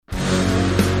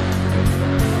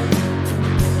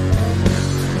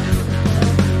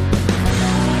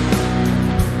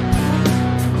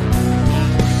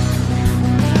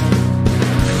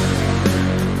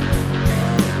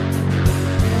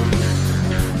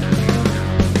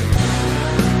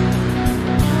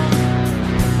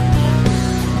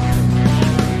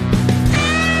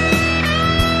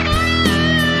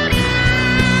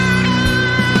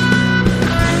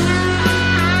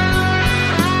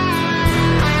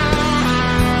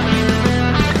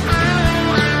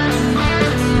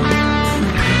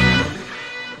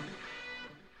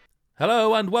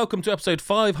And welcome to episode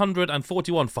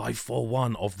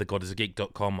 541 of the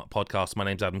GodIsAGeek.com podcast. My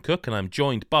name's Adam Cook, and I'm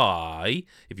joined by,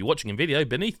 if you're watching in video,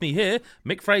 beneath me here,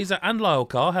 Mick Fraser and Lyle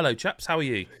Carr. Hello, chaps. How are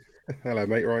you? Hello,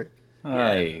 mate. Right.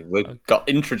 Hi, we got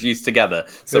introduced together,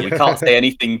 so we can't say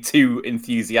anything too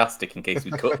enthusiastic in case we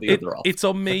cut the other off. It's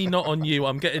on me, not on you.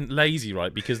 I'm getting lazy,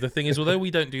 right? Because the thing is, although we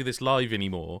don't do this live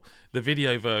anymore, the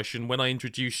video version, when I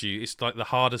introduce you, it's like the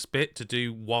hardest bit to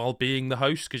do while being the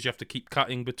host because you have to keep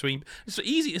cutting between. It's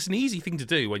easy. It's an easy thing to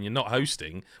do when you're not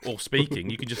hosting or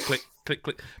speaking. You can just click.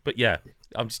 But yeah,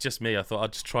 it's just me. I thought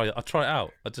I'd just try it. I'll try it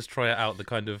out. I'll just try it out. The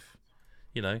kind of,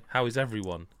 how is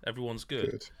everyone? Everyone's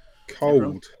good.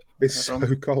 Cold. It's so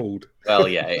cold. Well,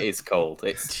 yeah, it is cold.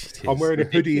 I'm wearing a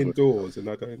hoodie indoors, and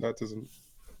that doesn't.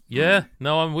 Yeah,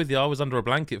 no, I'm with you. I was under a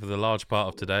blanket for the large part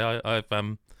of today.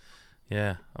 I'm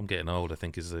getting old. I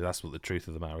think that's what the truth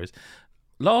of the matter is.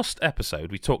 Last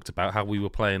episode, we talked about how we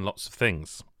were playing lots of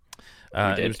things.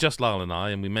 It was just Lyle and I,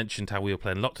 and we mentioned how we were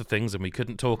playing lots of things, and we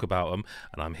couldn't talk about them.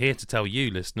 And I'm here to tell you,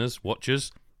 listeners,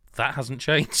 watchers, that hasn't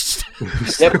changed.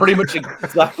 Yeah, pretty much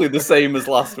exactly the same as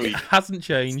last week. It hasn't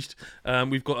changed.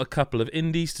 We've got a couple of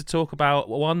indies to talk about.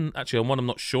 On one I'm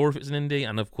not sure if it's an indie,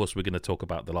 and of course we're going to talk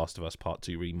about The Last of Us Part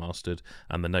 2 Remastered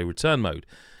and the No Return mode.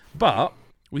 But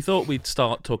we thought we'd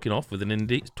start talking off with an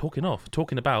indie.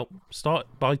 Start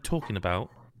by talking about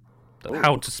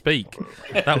how to speak.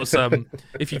 That was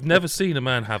if you've never seen a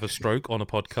man have a stroke on a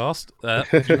podcast,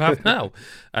 you have now.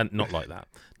 And not like that.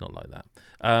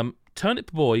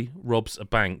 Turnip Boy robs a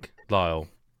bank, Lyle.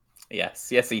 Yes,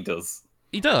 he does.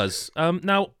 He does.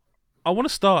 Now, I want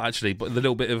to start, actually, but with a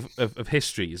little bit of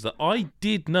history, is that I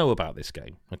did know about this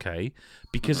game, okay,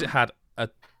 because it had a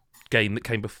game that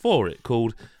came before it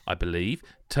called, I believe,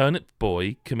 Turnip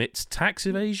Boy Commits Tax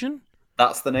Evasion?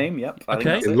 That's the name, yep. I think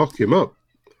that's it. Lock him up.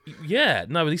 Yeah,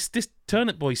 no, this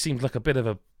Turnip Boy seems like a bit of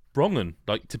a wrong un,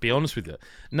 to be honest with you.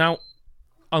 Now,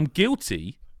 I'm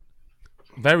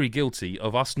very guilty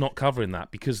of us not covering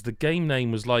that because the game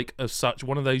name was as such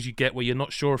one of those you get where you're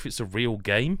not sure if it's a real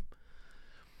game.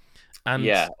 And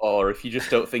yeah, or if you just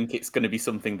don't think it's going to be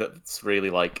something that's really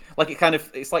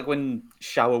it's like when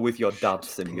Shower with Your Dad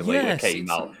Simulator came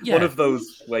out. Yeah. One of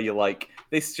those where you're like,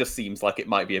 this just seems like it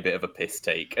might be a bit of a piss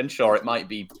take, and sure, it might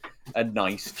be a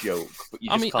nice joke, but you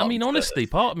just can't. Honestly,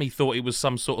 part of me thought it was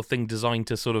some sort of thing designed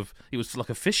to it was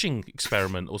like a fishing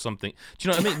experiment or something. Do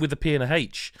you know what I mean? With a P and a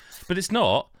H, but it's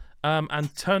not.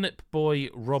 And Turnip Boy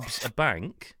robs a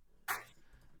bank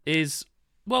is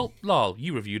Lyle,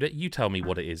 you reviewed it. You tell me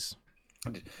what it is.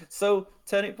 So,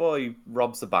 Turnip Boy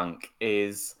robs a bank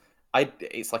it's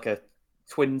like a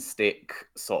twin stick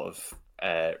sort of.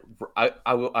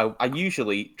 I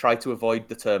usually try to avoid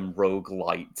the term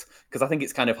roguelite because I think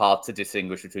it's kind of hard to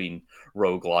distinguish between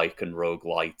roguelike and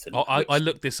roguelite. I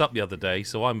looked this up the other day,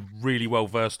 so I'm really well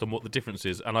versed on what the difference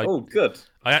is. And good.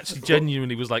 I actually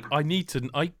genuinely was like, I need to.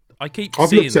 I've looked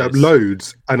it up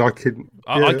loads, and I can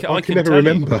never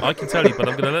remember. I can tell you, but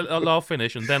I'm going to let Lyle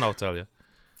finish, and then I'll tell you.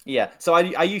 Yeah, so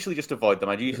I usually just avoid them.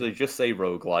 I usually just say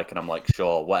roguelike, and I'm like,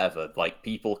 sure, whatever. Like,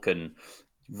 people can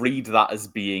read that as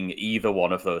being either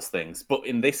one of those things. But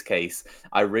in this case,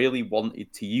 I really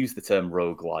wanted to use the term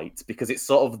roguelite because it's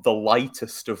sort of the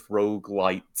lightest of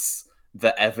roguelites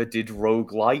that ever did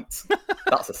roguelite.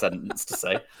 That's a sentence to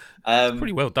say. It's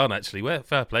pretty well done, actually.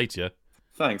 Fair play to you.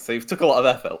 Thanks. So you've took a lot of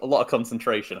effort, a lot of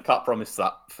concentration. I can't promise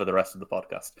that for the rest of the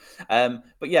podcast.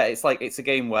 But yeah, it's a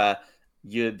game where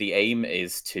the aim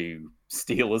is to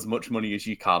steal as much money as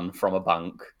you can from a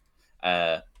bank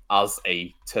as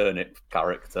a turnip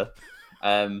character.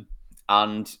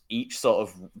 And each sort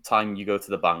of time you go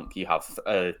to the bank, you have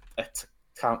a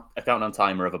countdown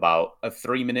timer of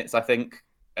 3 minutes, I think,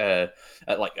 at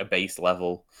like a base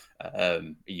level.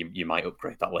 You might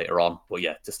upgrade that later on. But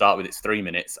yeah, to start with, it's 3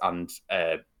 minutes, and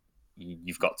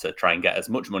you've got to try and get as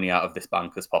much money out of this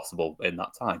bank as possible in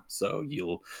that time. So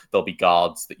there'll be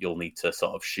guards that you'll need to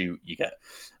sort of shoot. You get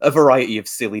a variety of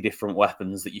silly different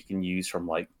weapons that you can use, from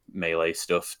like melee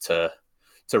stuff to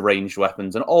ranged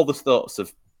weapons and all the sorts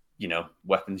of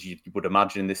weapons you would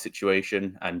imagine in this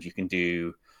situation. And you can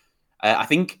do I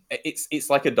think it's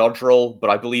like a dodge roll, but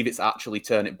I believe it's actually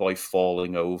Turnip Boy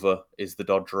falling over is the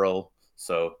dodge roll.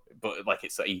 So, but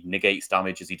he negates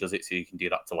damage as he does it, so you can do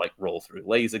that to like roll through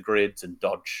laser grids and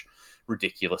dodge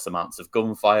ridiculous amounts of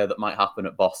gunfire that might happen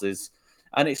at bosses.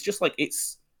 And it's just like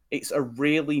it's a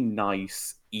really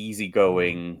nice,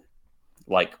 easygoing,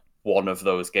 like one of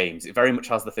those games. It very much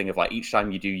has the thing of like each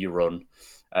time you do your run,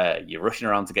 you're rushing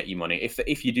around to get your money.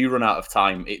 If you do run out of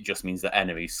time, it just means that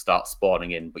enemies start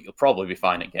spawning in, but you'll probably be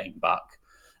fine at getting back.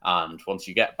 And once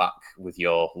you get back with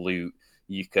your loot,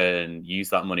 you can use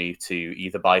that money to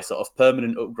either buy sort of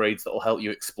permanent upgrades that will help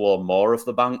you explore more of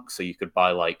the bank. So you could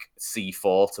buy like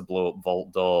C4 to blow up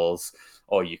vault doors,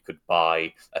 or you could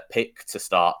buy a pick to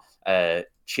start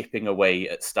chipping away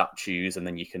at statues, and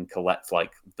then you can collect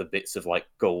like the bits of like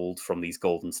gold from these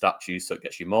golden statues, so it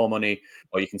gets you more money.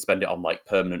 Or you can spend it on like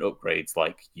permanent upgrades,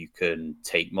 like you can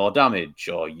take more damage,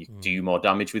 or you do more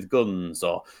damage with guns,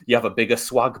 or you have a bigger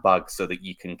swag bag so that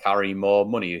you can carry more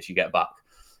money as you get back.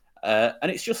 And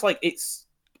it's just like it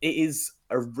is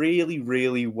a really,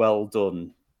 really well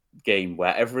done game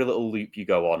where every little loop you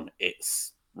go on,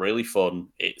 it's really fun.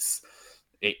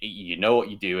 You know what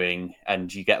you're doing,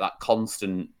 and you get that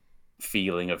constant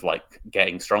feeling of like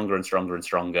getting stronger and stronger and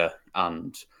stronger,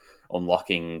 and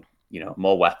unlocking,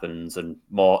 more weapons and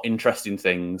more interesting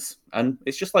things. And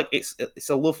it's just like it's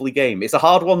a lovely game. It's a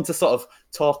hard one to sort of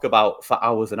talk about for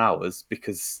hours and hours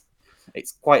because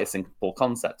it's quite a simple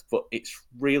concept, but it's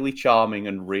really charming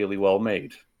and really well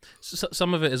made. So,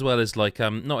 some of it as well is like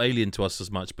not alien to us as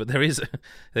much, but there is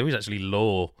actually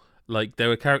lore. Like,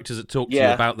 there are characters that talk to you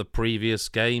about the previous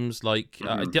games. Like,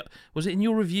 was it in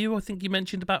your review? I think you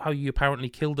mentioned about how you apparently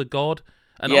killed a god.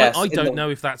 And yes, I don't know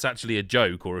if that's actually a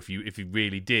joke or if you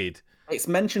really did. It's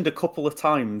mentioned a couple of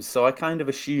times, so I kind of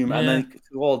assume. Yeah. And then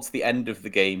towards the end of the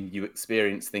game, you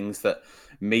experience things that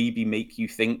maybe make you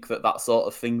think that sort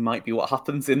of thing might be what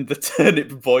happens in the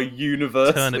Turnip Boy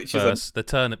universe. The Turnip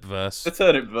verse. The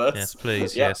Turnip verse. Yes,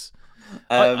 please, yes.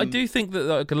 I do think that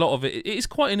like a lot of it is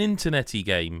quite an internet-y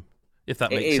game. If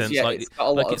that makes sense, yeah, it's got a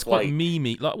lot it's quite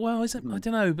memey. Like, well, is it? I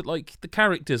don't know, but like the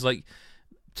characters, like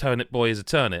Turnip Boy is a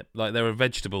turnip. Like, there are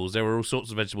vegetables. There are all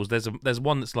sorts of vegetables. There's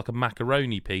one that's like a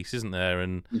macaroni piece, isn't there?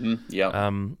 And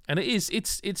and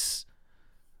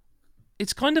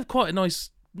it's kind of quite a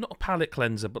nice, not a palate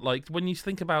cleanser, but like when you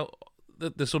think about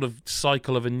the sort of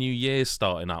cycle of a new year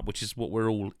starting up, which is what we're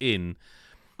all in,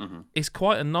 it's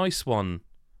quite a nice one.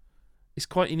 It's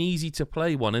quite an easy to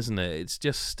play one, isn't it? It's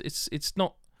just it's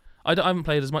not. I haven't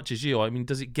played as much as you. I mean,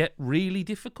 does it get really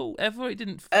difficult ever? It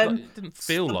didn't feel like it.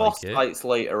 The boss fights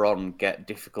later on get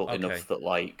difficult enough that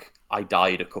like I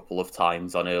died a couple of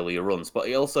times on earlier runs, but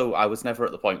I was never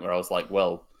at the point where I was like,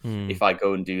 well, if I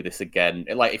go and do this again,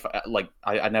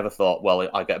 I never thought, well,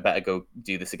 I better go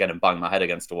do this again and bang my head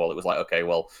against a wall. It was like, okay,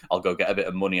 well, I'll go get a bit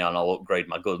of money and I'll upgrade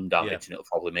my gun damage and it'll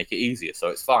probably make it easier, so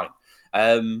it's fine.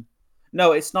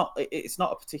 No, it's not. It's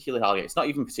not a particularly hard game. It's not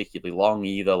even particularly long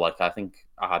either. Like, I think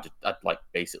I'd like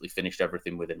basically finished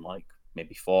everything within like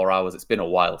maybe 4 hours. It's been a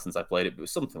while since I played it, but it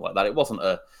was something like that. It wasn't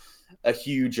a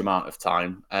huge amount of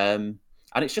time. And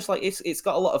it's just like it's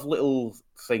got a lot of little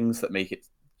things that make it,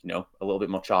 a little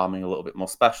bit more charming, a little bit more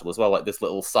special as well. Like there's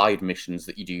little side missions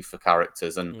that you do for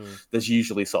characters, and there's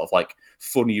usually sort of like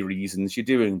funny reasons you're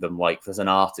doing them. Like there's an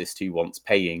artist who wants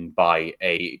paying by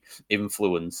a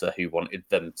influencer who wanted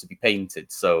them to be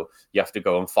painted, so you have to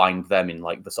go and find them in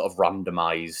like the sort of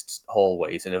randomized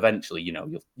hallways, and eventually,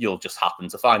 you'll just happen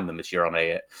to find them as you're on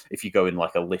if you go in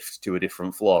like a lift to a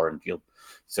different floor, and you'll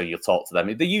talk to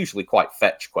them. They're usually quite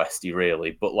fetch questy,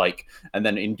 really, but like, and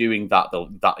then in doing that,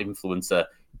 that influencer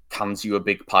hands you a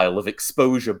big pile of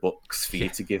exposure books for you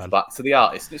to give back to the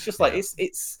artist. And it's just like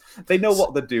it's they know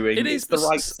what they're doing. It's the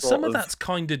right some of that's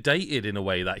kind of dated in a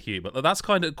way, that humor. That's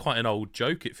kind of quite an old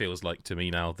joke, it feels like to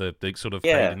me now. The sort of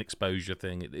paid in exposure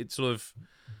thing. It's sort of,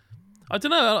 I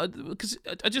don't know, because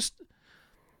I just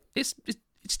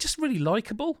it's just really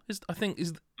likable. I think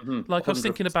like 100%. I was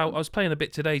thinking about. I was playing a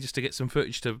bit today just to get some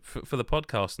footage for the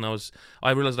podcast, and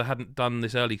I realised I hadn't done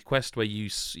this early quest where you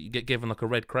get given like a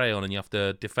red crayon and you have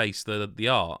to deface the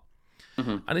art,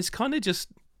 and it's kind of just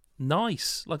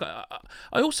nice. Like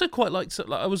I also quite liked.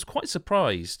 I was quite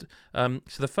surprised. So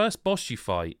the first boss you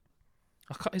fight.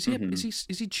 Is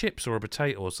he chips or a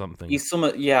potato or something? He's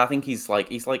I think he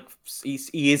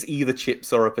is either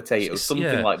chips or a potato,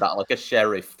 something like that, like a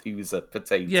sheriff who's a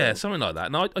potato. Yeah, something like that.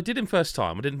 And I did him first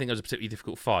time. I didn't think it was a particularly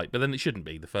difficult fight, but then it shouldn't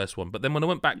be the first one. But then when I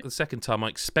went back the second time, I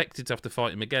expected to have to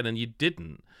fight him again, and you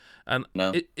didn't. And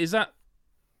is that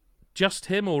just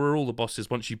him, or are all the bosses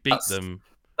once you beat them?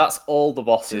 That's all the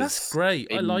bosses. That's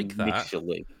great. I like that.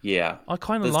 Initially, yeah. I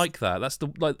kind of like that. That's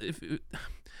if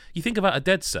you think about a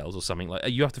Dead Cells or something, like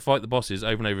you have to fight the bosses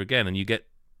over and over again, and you get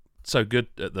so good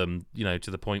at them,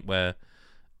 to the point where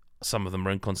some of them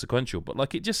are inconsequential. But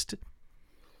like I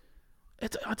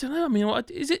don't know. I mean,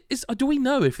 do we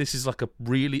know if this is like a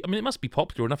really? I mean, it must be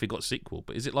popular enough. It got a sequel,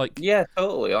 but is it like? Yeah,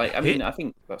 totally. I mean, I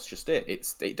think that's just it.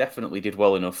 It definitely did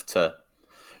well enough to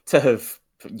have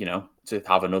to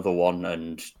have another one,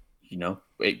 and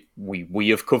we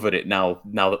have covered it now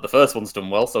that the first one's done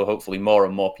well, so hopefully more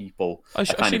and more people. I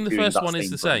assume the first one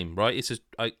is the same, right? It's just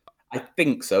I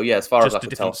think so. Yeah, as far as I Just a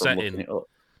could tell different from looking setting. it up.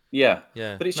 Yeah,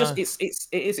 Yeah. but it's No. just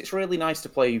it's really nice to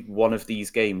play one of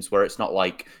these games where it's not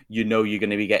like you're going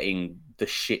to be getting the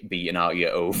shit beaten out of you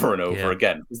over and over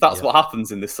again, because that's what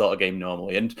happens in this sort of game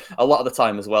normally. And a lot of the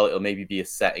time as well, it'll maybe be a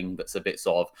setting that's a bit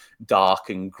sort of dark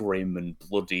and grim and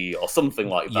bloody or something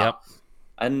like that.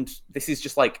 And this is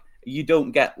just like, you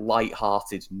don't get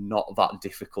light-hearted, not that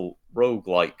difficult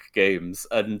roguelike games,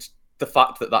 and the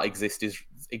fact that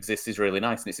exists is really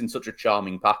nice, and it's in such a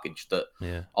charming package that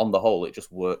on the whole it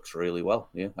just works really well.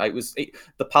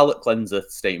 The palate cleanser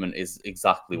statement is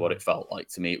exactly what it felt like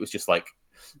to me. It was just like,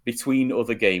 between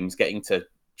other games, getting to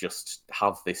just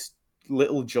have this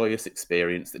little joyous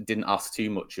experience that didn't ask too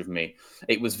much of me.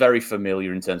 It was very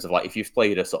familiar in terms of, like, if you've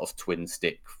played a sort of twin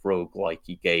stick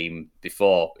roguelike game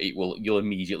before, you'll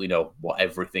immediately know what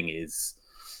everything is.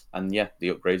 And yeah, the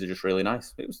upgrades are just really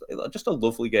nice. It was just a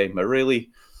lovely game, a really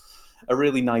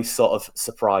nice sort of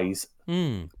surprise.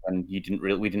 And we didn't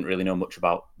really know much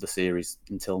about the series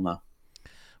until now.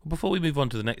 Before we move on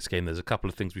to the next game, there's a couple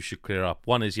of things we should clear up.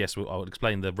 One is, yes, I'll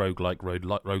explain the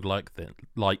roguelike thing.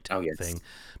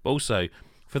 But also,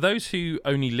 for those who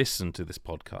only listen to this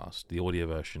podcast, the audio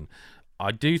version,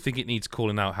 I do think it needs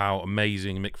calling out how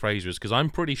amazing Mick Fraser is, because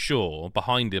I'm pretty sure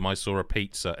behind him I saw a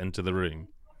pizza enter the room.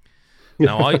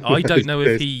 Now, I don't know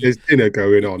if there's dinner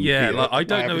going on. Yeah, like, I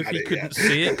don't know if he couldn't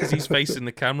see it because he's facing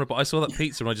the camera, but I saw that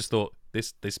pizza and I just thought,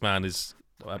 this man is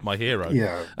my hero.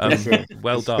 Yeah,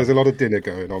 well done. There's a lot of dinner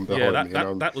going on behind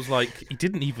me. That was like, he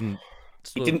didn't even...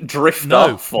 He didn't drift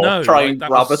off or try and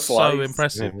grab a slice. So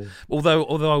impressive. Yeah. Although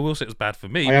I will say it was bad for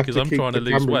me because I'm trying to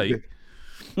lose weight.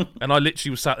 And I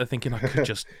literally was sat there thinking I could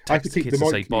just text the kids and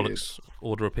say, bollocks,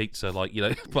 order a pizza, but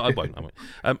I won't.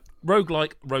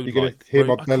 Roguelike. You're going to hear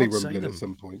my belly rumbling at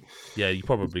some point. Yeah, you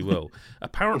probably will.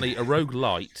 Apparently, a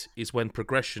roguelite is when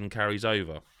progression carries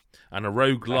over. And a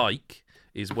roguelike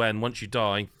is when, once you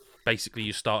die, basically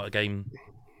you start a game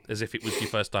as if it was your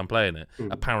first time playing it,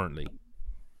 apparently.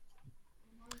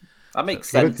 That makes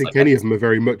sense. I don't think any of them are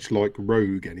very much like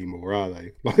Rogue anymore, are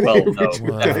they? Like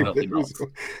definitely not.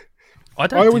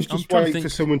 I always just wait for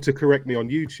someone to correct me on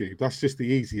YouTube. That's just the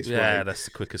easiest way. Yeah, that's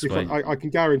the quickest way. I can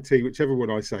guarantee whichever one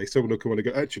I say, someone will come on and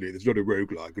go, actually, there's not a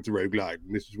roguelike, it's a roguelike,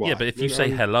 and this is why. Yeah, but if you say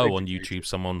hello on YouTube,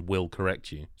 someone will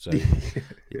correct you. So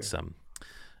it's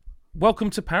welcome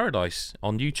to Paradise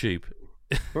on YouTube.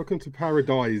 Welcome to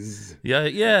ParadiZe. Yeah.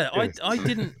 Yes. I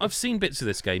didn't. I've seen bits of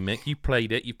this game, Mick. You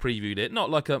played it. You previewed it. Not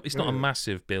like it's not a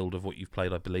massive build of what you've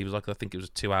played. I believe it was I think it was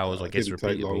 2 hours. I guess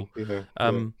repeatable.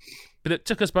 But it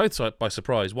took us both by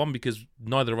surprise. One, because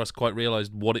neither of us quite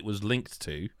realised what it was linked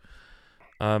to.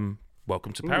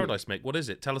 Welcome to Paradise, Mick. What is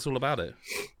it? Tell us all about it.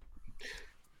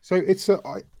 So it's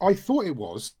I thought it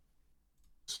was.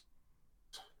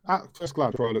 At first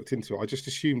glance, before I looked into it, I just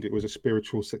assumed it was a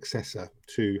spiritual successor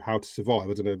to How to Survive.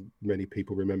 I don't know if many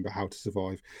people remember How to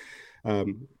Survive.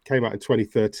 Came out in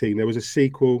 2013. There was a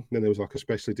sequel, then there was like a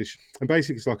special edition. And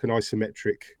basically, it's like an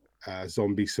isometric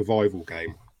zombie survival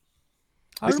game.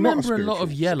 I remember a lot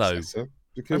of yellow.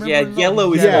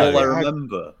 Yellow is all I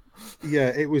remember.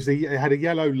 It had a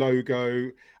yellow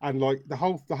logo, and like the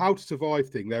How to Survive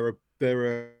thing. They're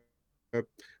a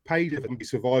paid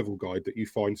survival guide that you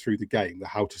find through the game, the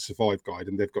How to Survive guide,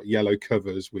 and they've got yellow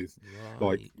covers with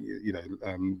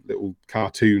little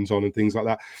cartoons on and things like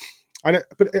that. And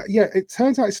it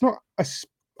turns out it's not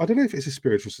I don't know if it's a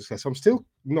spiritual success. I'm still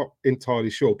not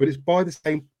entirely sure, but it's by the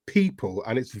same people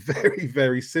and it's very,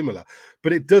 very similar.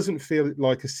 But it doesn't feel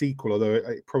like a sequel, although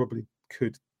it probably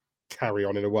could carry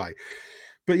on in a way.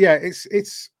 But yeah, it's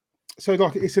an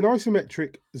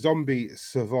isometric zombie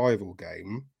survival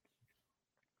game.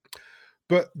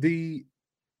 But in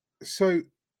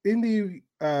the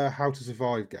How to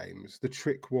Survive games, the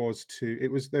trick was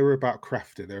they were about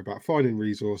crafting. They were about finding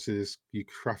resources. You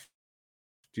craft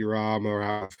your armor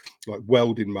out of like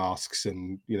welding masks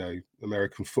and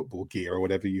American football gear or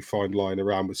whatever you find lying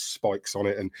around with spikes on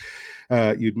it,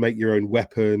 and you'd make your own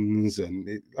weapons and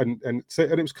it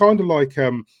was kind of like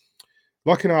an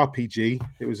RPG.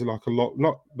 It was like a lot,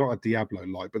 not a Diablo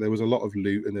like, but there was a lot of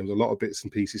loot and there was a lot of bits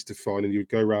and pieces to find, and you'd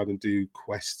go around and do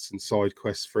quests and side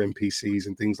quests for NPCs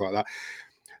and things like that.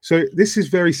 So this is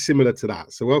very similar to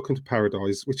that. So Welcome to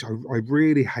ParadiZe, which I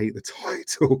really hate the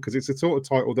title because it's a sort of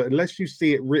title that unless you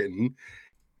see it written,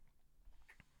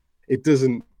 it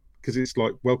doesn't, because it's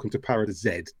like Welcome to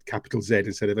ParadiZe, capital Z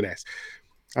instead of an S.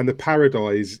 And the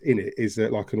ParadiZe in it is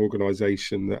like an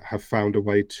organization that have found a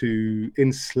way to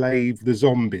enslave the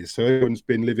zombies. So everyone's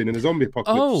been living in a zombie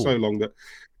apocalypse for so long that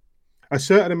a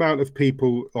certain amount of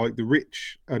people, like the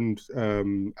rich and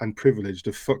privileged,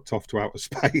 have fucked off to outer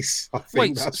space. I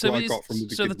think that's what I got from the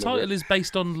beginning. So the title is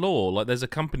based on lore. Like, there's a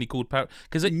company called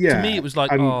because to me it was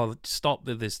like, and oh, stop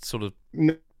this sort of.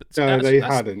 No, they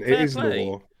hadn't. It is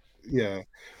lore. Yeah,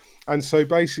 and so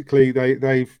basically,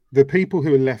 the people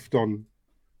who are left on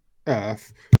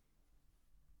Earth,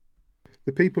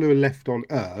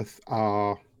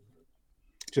 are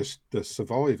just the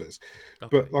survivors.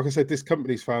 Okay. But like I said, this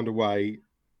company's found a way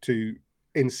to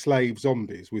enslave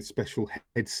zombies with special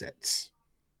headsets.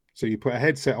 So you put a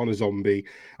headset on a zombie,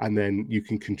 and then you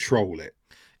can control it.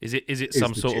 Is it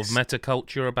some sort of meta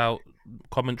culture about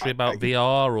commentary about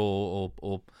VR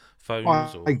or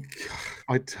phones?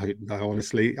 I don't know,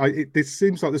 honestly. This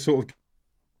seems like the sort of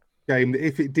game that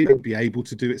if it didn't be able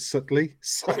to do it subtly,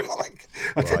 so like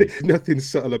nothing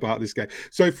subtle about this game.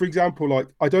 So for example, like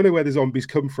I don't know where the zombies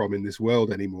come from in this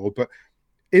world anymore, but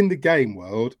in the game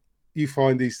world you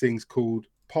find these things called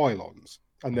pylons,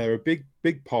 and they're a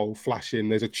big pole flashing.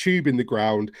 There's a tube in the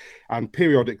ground, and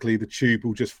periodically the tube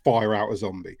will just fire out a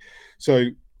zombie. So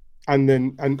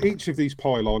and each of these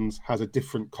pylons has a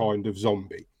different kind of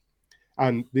zombie.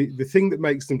 And the thing that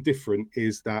makes them different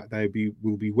is that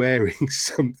will be wearing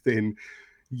something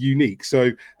unique.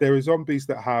 So there are zombies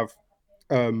that have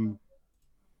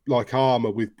like armor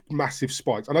with massive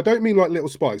spikes. And I don't mean like little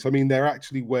spikes. I mean, they're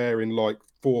actually wearing like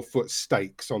 4-foot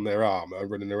stakes on their armor and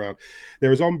running around.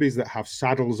 There are zombies that have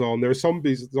saddles on. There are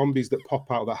zombies that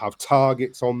pop out that have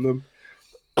targets on them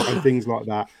and things like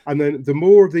that. And then the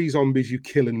more of these zombies you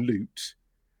kill and loot,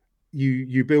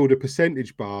 you build a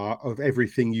percentage bar of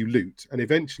everything you loot, and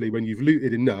eventually when you've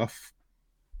looted enough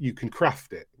you can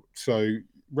craft it. So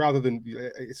rather than,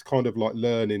 it's kind of like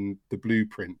learning the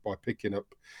blueprint by picking up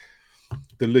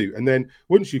the loot, and then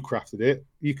once you've crafted it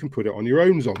you can put it on your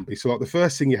own zombie. So like the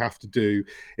first thing you have to do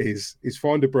is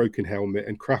find a broken helmet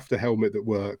and craft a helmet that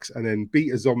works, and then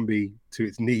beat a zombie to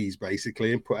its knees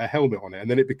basically and put a helmet on it,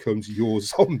 and then it becomes your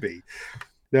zombie.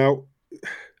 Now,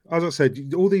 as I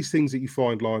said, all these things that you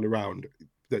find lying around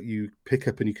that you pick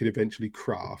up and you can eventually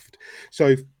craft.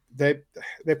 So they're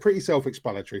pretty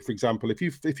self-explanatory. For example, if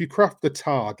you craft the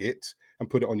target and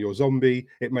put it on your zombie,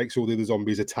 it makes all the other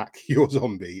zombies attack your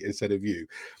zombie instead of you.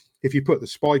 If you put the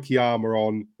spiky armor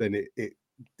on, then it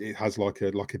has like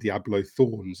a Diablo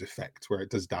Thorns effect where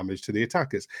it does damage to the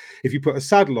attackers. If you put a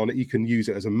saddle on it, you can use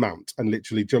it as a mount and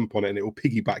literally jump on it, and it will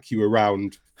piggyback you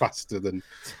around faster than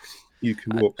you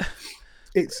can walk.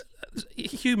 It's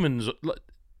humans, like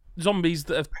zombies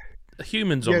that are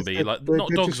human zombie, yes, like not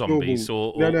dog zombies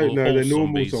normal, or they're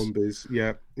normal zombies.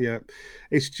 Yeah.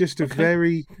 It's just a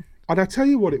very, and I tell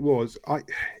you what it was.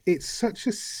 It's such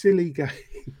a silly game.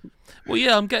 Well,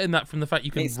 yeah, I'm getting that from the fact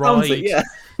you can ride.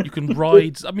 You can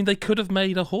ride. I mean, they could have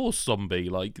made a horse zombie.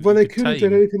 Well, they could have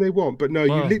done anything they want, but no,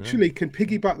 you literally can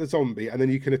piggyback the zombie, and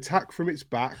then you can attack from its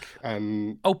back.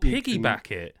 And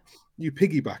piggyback it. You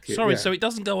piggyback it. Sorry, yeah. So it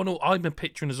doesn't go on all. I'm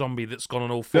picturing a zombie that's gone on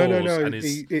all fours. No. And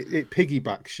it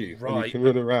piggybacks you. Right. And you can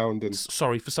run around and.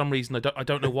 Sorry, for some reason I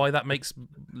don't know why that makes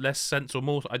less sense or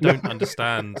more. I don't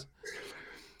understand.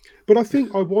 But I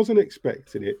think I wasn't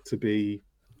expecting it to be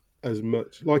as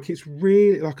much. Like, it's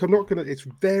really like it's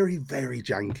very, very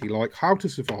janky. Like the How to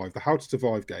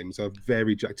Survive games are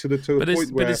very janky to the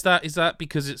point where. But is that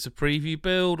because it's a preview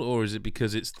build, or is it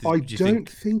because it's? I don't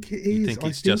think it is.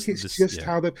 I think it's just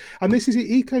how they. And this is it.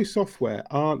 Eco Software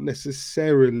aren't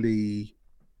necessarily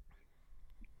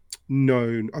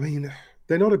known. I mean,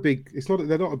 they're not a big.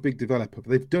 They're not a big developer, but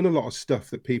they've done a lot of stuff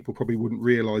that people probably wouldn't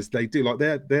realise they do. Like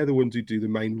they're the ones who do the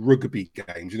main rugby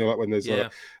games. You know, like when there's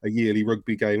like a yearly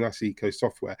rugby game, that's Eco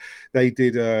Software. They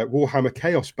did Warhammer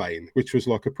Chaos Bane, which was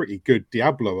like a pretty good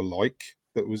Diablo-alike.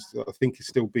 That was, I think, is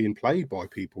still being played by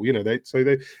people. You know,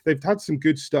 they've had some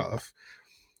good stuff,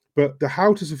 but the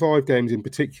How to Survive games in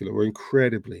particular were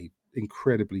incredibly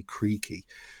creaky.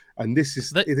 And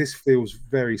this feels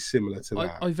very similar to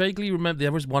that. I vaguely remember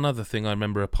there was one other thing I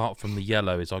remember apart from the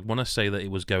yellow is I want to say that it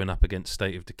was going up against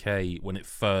State of Decay when it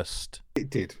first.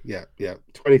 It did, yeah.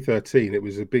 2013, it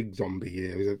was a big zombie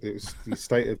year. It was the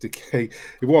State of Decay.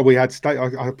 Well, we had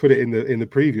I put it in the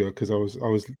preview because I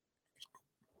was.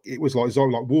 It was like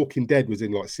Walking Dead was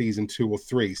in like season 2 or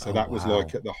 3, so that was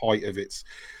like at the height of its,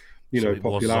 popularity.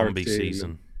 Was zombie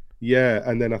season. Yeah,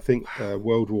 and then I think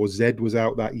World War Z was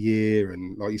out that year,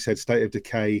 and like you said, State of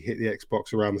Decay hit the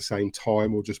Xbox around the same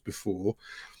time or just before.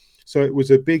 So it was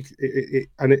a big,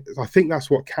 I think that's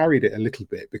what carried it a little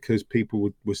bit because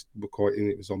people were quite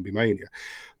in it with Zombie Mania,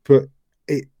 but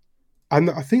and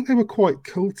I think they were quite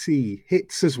culty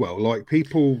hits as well. Like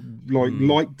people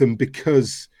liked them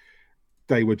because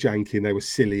they were janky and they were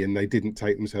silly and they didn't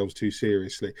take themselves too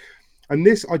seriously. And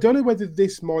this, I don't know whether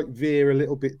this might veer a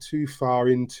little bit too far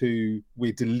into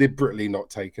we're deliberately not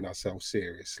taking ourselves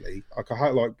seriously. Like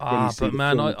when you see but the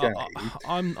man, full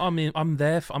game.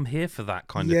 I'm here for that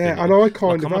kind of Yeah, thing. and I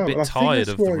kind of I'm a am. bit And I think tired that's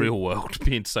of why, the real world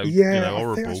being so yeah, I think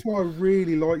horrible. that's why I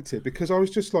really liked it, because I was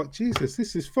just like, Jesus,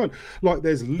 this is fun. Like,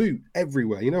 there's loot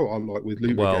everywhere. You know what I'm like with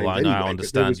looter Well, games I know, anyway. I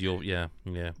understand. Yeah.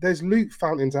 There's loot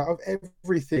fountains out of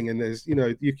everything, and there's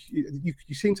you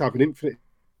seem to have an infinite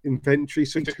inventory,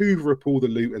 so you just hoover up all the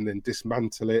loot and then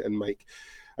dismantle it and make.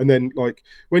 And then, like,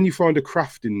 when you find a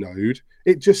crafting node,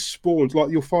 it just spawns. Like,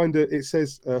 you'll find it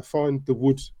says find the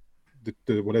wood,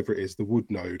 the whatever it is, the wood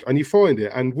node, and you find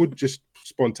it, and wood just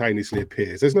spontaneously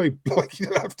appears. There's no, like, you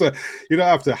don't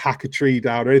have to hack a tree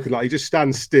down or anything. Like, you just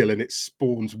stand still and it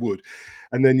spawns wood,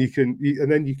 and then you can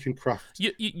craft.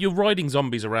 You're riding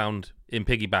zombies around in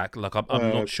piggyback. Like, I'm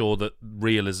not sure that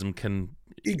realism can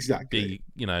exactly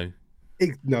be,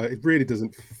 no, it really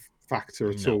doesn't factor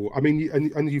at all. I mean,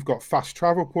 and you've got fast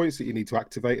travel points that you need to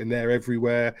activate, and they're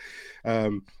everywhere.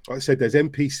 Like I said, there's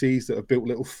NPCs that have built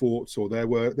little forts, or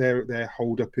they're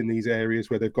holed up in these areas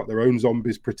where they've got their own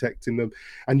zombies protecting them,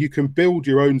 and you can build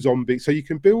your own zombie. So you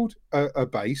can build a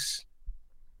base,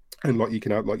 and like you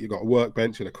can have, like, you've got a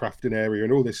workbench and a crafting area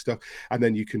and all this stuff, and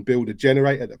then you can build a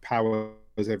generator that powers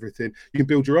everything. You can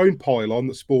build your own pylon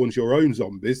that spawns your own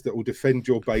zombies that will defend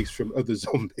your base from other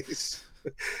zombies.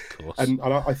 And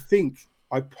I think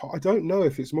I don't know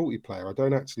if it's multiplayer. I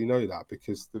don't actually know that,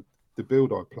 because the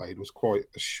build I played was quite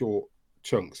a short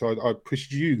chunk. So I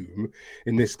presume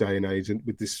in this day and age, and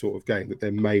with this sort of game, that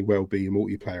there may well be a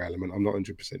multiplayer element. I'm not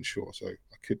 100% sure, so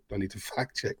I need to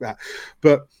fact check that.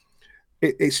 But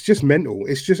it's just mental.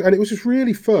 And it was just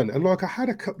really fun. And like, I had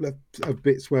a couple of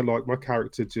bits where, like, my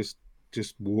character just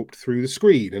warped through the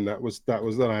screen, and that was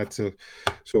then I had to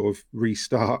sort of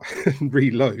restart and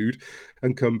reload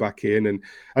and come back in,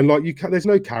 and like, there's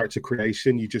no character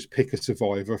creation. You just pick a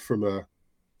survivor from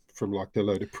like a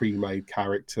load of pre-made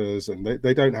characters, and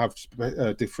they don't have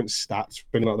different stats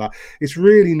or anything like that. It's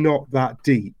really not that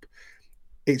deep.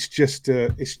 It's just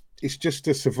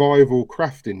a survival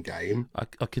crafting game.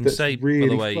 I can say, really,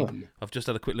 by the way, fun. I've just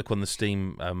had a quick look on the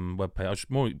Steam webpage. I was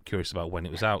more curious about when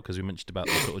it was out, because we mentioned about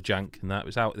the sort of jank, and that it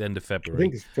was out at the end of February. I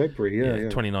think it's February, yeah.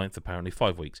 29th, apparently,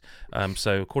 5 weeks.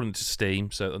 So according to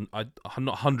Steam, so I'm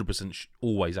not 100%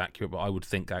 always accurate, but I would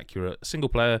think accurate. Single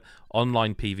player,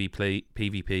 online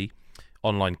PvP,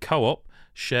 online co-op,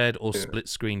 shared or split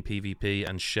screen PvP,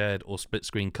 and shared or split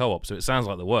screen co-op. So it sounds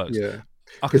like the works. Yeah.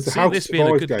 I could see this being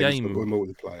a good game. Were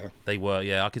multiplayer. They were,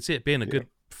 yeah. I could see it being a good,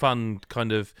 fun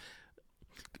kind of.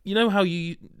 You know how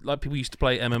people used to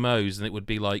play MMOs, and it would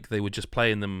be like they were just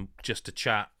playing them just to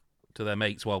chat to their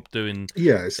mates while doing.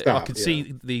 Yeah, I could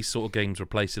see these sort of games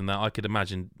replacing that. I could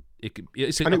imagine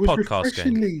it's a podcast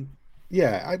game.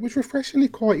 Yeah, it was refreshingly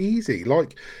quite easy.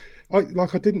 Like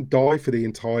I didn't die for the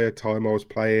entire time I was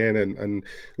playing, and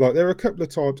like, there were a couple of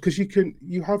times, because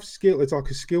you have skill. It's like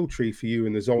a skill tree for you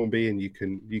and the zombie, and you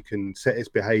can set its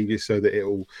behavior so that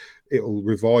it'll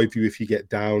revive you if you get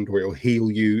downed, or it'll heal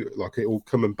you, like it'll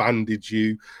come and bandage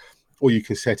you, or you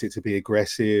can set it to be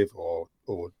aggressive or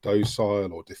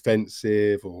docile or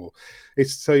defensive, or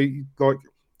it's not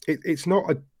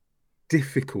a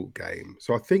difficult game.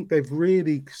 So I think they've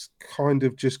really kind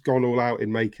of just gone all out in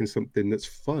making something that's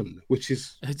fun, which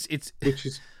is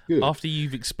good. After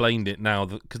you've explained it now,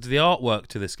 because the artwork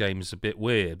to this game is a bit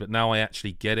weird, but now I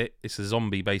actually get it. It's a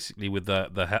zombie basically with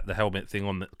the helmet thing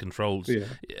on that controls,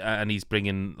 and he's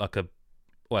bringing like a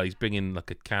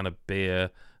can of beer,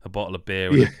 a bottle of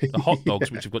beer, and the hot dogs,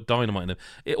 which have got dynamite in them.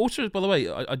 It also, by the way,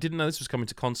 I didn't know this was coming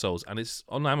to consoles, and it's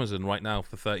on Amazon right now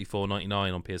for $34.99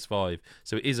 on PS5.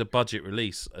 So it is a budget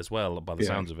release as well, by the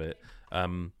sounds of it.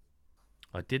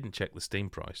 I didn't check the Steam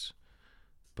price,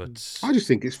 but I just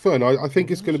think it's fun. I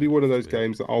think it's going to be one of those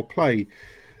games that I'll play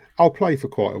for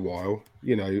quite a while,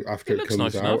 after it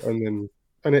comes out, and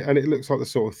it looks like the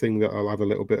sort of thing that I'll have a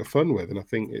little bit of fun with, and I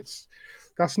think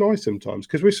that's nice sometimes,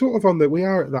 because we're sort of we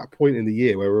are at that point in the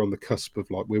year where we're on the cusp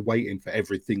of, like, we're waiting for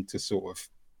everything to sort of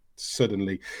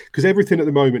suddenly, because everything at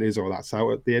the moment is, that's out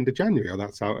at the end of January, or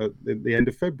that's out at the end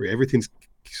of February. Everything's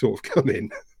sort of coming,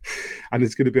 and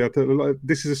it's going to be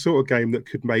this is a sort of game that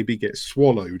could maybe get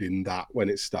swallowed in that when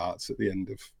it starts at the end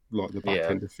of, like, the back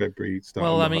end of February.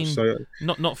 Well, I mean,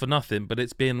 not for nothing, but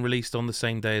it's being released on the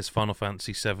same day as Final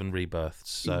Fantasy VII Rebirth.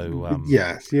 So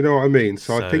yes, you know what I mean.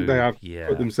 So I think they have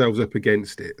put themselves up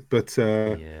against it. But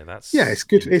it's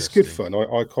good. It's good fun.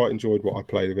 I quite enjoyed what I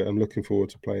played of it. I'm looking forward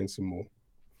to playing some more.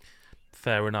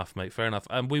 Fair enough, mate. Fair enough.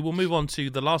 And we will move on to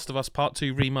The Last of Us Part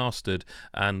 2 Remastered.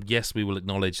 And yes, we will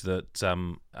acknowledge that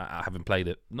I haven't played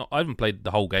it. I haven't played the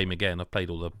whole game again. I've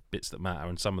played all the bits that matter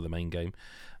and some of the main game.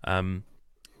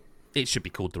 It should be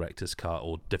called Director's Cut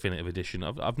or Definitive Edition.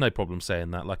 I've no problem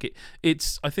saying that. Like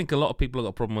it's. I think a lot of people have got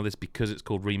a problem with this because it's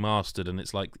called Remastered, and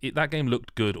it's like that game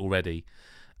looked good already.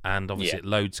 And obviously it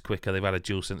loads quicker. They've added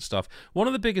DualSense stuff. One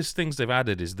of the biggest things they've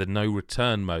added is the no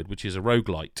return mode, which is a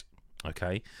roguelite.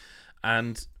 Okay,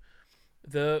 and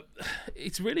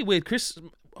it's really weird. Chris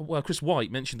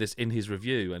White mentioned this in his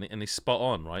review, and he's spot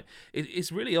on. Right,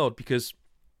 it's really odd because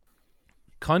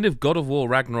kind of God of War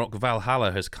Ragnarok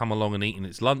Valhalla has come along and eaten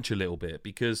its lunch a little bit,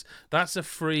 because that's a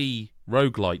free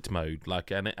roguelite mode, like,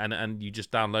 and you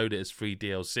just download it as free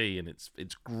DLC, and it's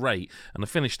great. And I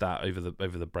finished that over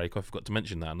the break. I forgot to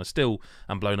mention that, and I still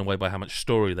am blown away by how much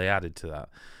story they added to that.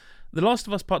 The Last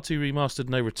of Us Part 2 Remastered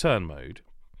No Return mode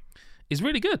is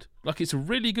really good. Like, it's a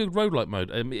really good roguelite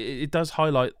mode. It does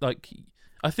highlight, like,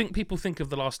 I think people think of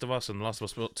The Last of Us and The Last of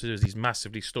Us Part 2 as these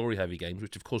massively story-heavy games,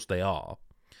 which of course they are.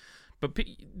 But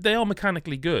they are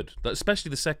mechanically good,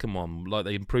 especially the second one. Like,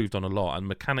 they improved on a lot, and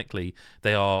mechanically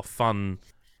they are fun,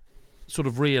 sort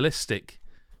of realistic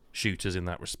shooters in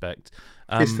that respect.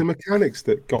 It's the mechanics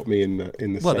that got me in the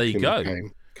well, second there you go.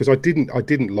 game, because I didn't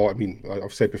like. I mean,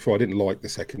 I've said before, I didn't like the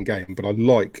second game, but I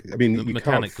like. I mean, you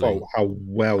can't fault how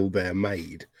well they're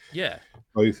made. Yeah,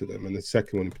 both of them, and the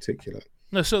second one in particular.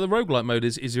 No, so the roguelite mode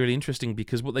is really interesting,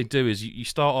 because what they do is you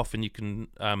start off and you can...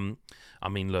 I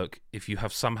mean, look, if you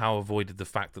have somehow avoided the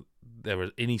fact that there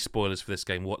are any spoilers for this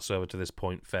game whatsoever to this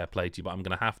point, fair play to you, but I'm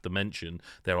going to have to mention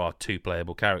there are 2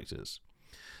 playable characters.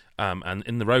 And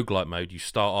in the roguelite mode, you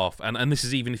start off... And this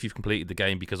is even if you've completed the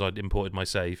game, because I'd imported my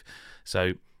save.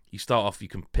 So you start off, you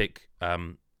can pick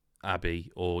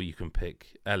Abby or you can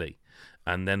pick Ellie.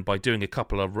 And then by doing a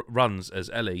couple of runs as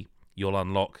Ellie, you'll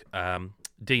unlock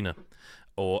Dina.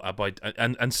 Or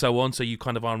and so on. So you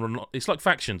kind of are. It's like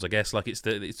factions, I guess. Like it's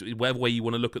whatever way you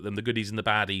want to look at them, the goodies and the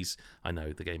baddies. I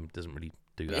know the game doesn't really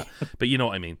do that, but you know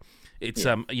what I mean. It's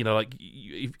you know, like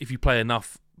if you play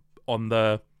enough on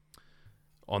the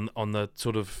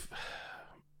sort of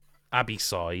Abby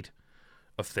side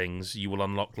of things, you will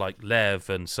unlock like Lev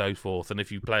and so forth. And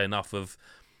if you play enough of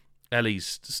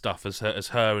Ellie's stuff as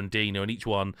her and Dina, and each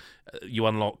one you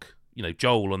unlock. You know,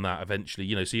 Joel on that eventually,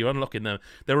 you know, so you're unlocking them.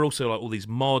 There are also like all these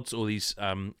mods, all these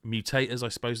mutators, I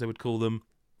suppose they would call them.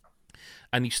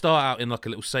 And you start out in like a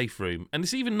little safe room. And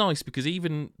it's even nice because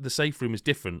even the safe room is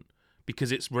different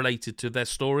because it's related to their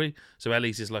story. So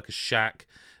Ellie's is like a shack,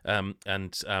 and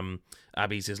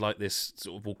Abby's is like this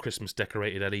sort of all Christmas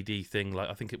decorated LED thing. Like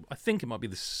I think it might be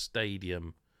the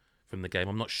stadium from the game.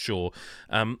 I'm not sure.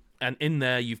 And in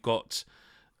there you've got...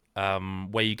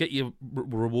 where you get your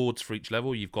rewards for each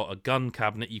level. You've got a gun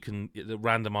cabinet that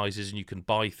randomizes, and you can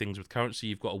buy things with currency.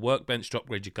 You've got a workbench to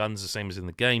upgrade your guns, the same as in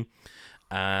the game,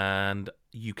 and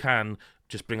you can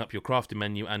just bring up your crafting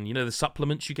menu. And you know the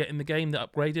supplements you get in the game that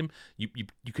upgrade him. You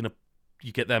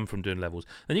get them from doing levels.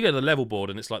 Then you go to the level board,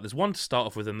 and it's like there's one to start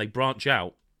off with, and they branch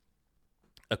out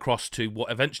across to what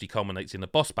eventually culminates in a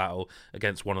boss battle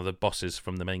against one of the bosses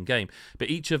from the main game. But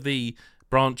each of the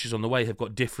branches on the way have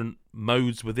got different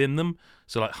modes within them.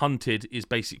 So like Hunted is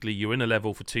basically you're in a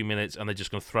level for 2 minutes and they're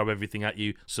just going to throw everything at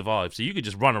you, survive. So you could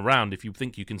just run around if you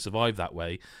think you can survive that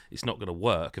way. It's not going to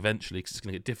work eventually because it's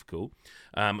going to get difficult.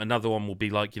 Another one will be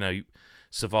like, you know,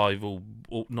 survival,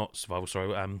 or not survival,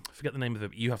 sorry, forget the name of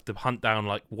it. You have to hunt down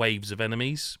like waves of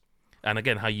enemies. And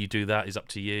again, how you do that is up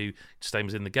to you. Same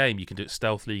as in the game. You can do it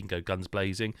stealthily, you can go guns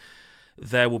blazing.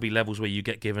 There will be levels where you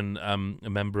get given a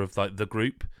member of like the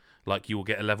group. Like you will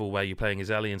get a level where you're playing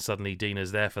as Ellie and suddenly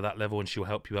Dina's there for that level and she'll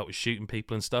help you out with shooting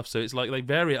people and stuff. So it's like they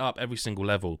vary it up every single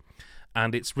level,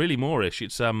 and it's really more-ish.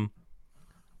 It's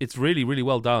really, really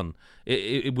well done.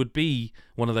 It would be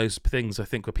one of those things, I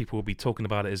think, where people will be talking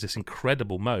about it as this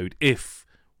incredible mode if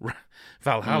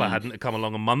Valhalla hadn't come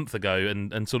along a month ago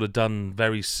and sort of done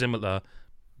very similar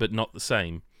but not the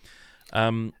same.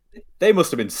 They must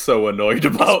have been so annoyed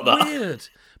about that. Weird.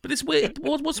 But it's weird.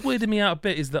 What's weirding me out a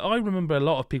bit is that I remember a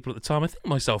lot of people at the time, I think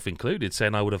myself included,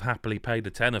 saying I would have happily paid a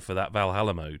tenner for that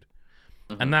Valhalla mode.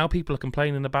 Mm-hmm. And now people are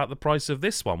complaining about the price of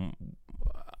this one.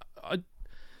 You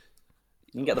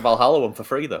can get the Valhalla one for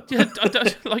free, though. Yeah,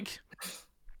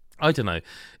 I don't know.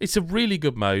 It's a really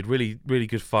good mode, really, really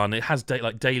good fun. It has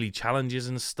daily challenges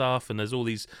and stuff, and there's all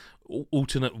these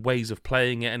alternate ways of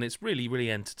playing it, and it's really,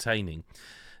 really entertaining.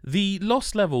 The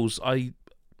lost levels, I'm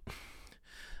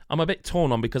a bit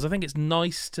torn on because I think it's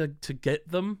nice to get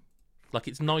them. Like,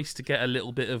 it's nice to get a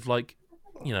little bit of, like,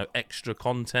 extra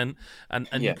content, and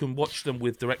you can watch them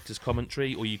with director's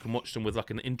commentary, or you can watch them with like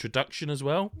an introduction as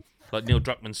well. Like Neil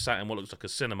Druckmann sat in what looks like a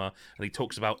cinema, and he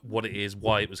talks about what it is,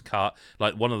 why it was cut.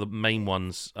 Like one of the main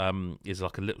ones is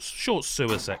like a little short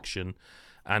sewer section,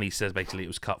 and he says basically it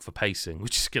was cut for pacing,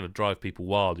 which is going to drive people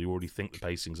wild who already think the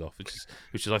pacing's off.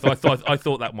 Which is I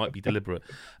thought that might be deliberate.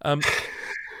 And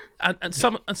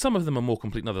some of them are more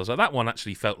complete than others. Like that one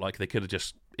actually felt like they could have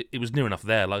just. It was near enough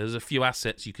there. Like there's a few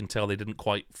assets you can tell they didn't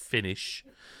quite finish.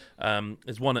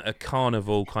 There's one at a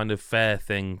carnival kind of fair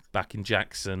thing back in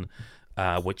Jackson.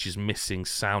 Which is missing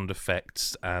sound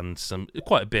effects and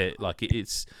quite a bit. Like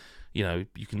it's, you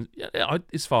can.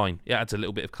 It's fine. It adds a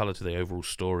little bit of color to the overall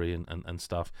story and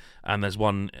stuff. And there's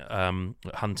one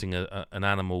hunting an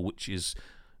animal, which is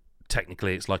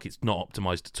technically it's like it's not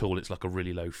optimized at all. It's like a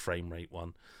really low frame rate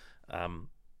one.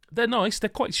 They're nice. They're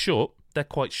quite short,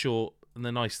 and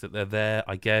they're nice that they're there.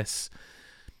 I guess.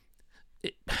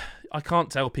 I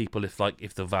can't tell people if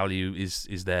the value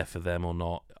is there for them or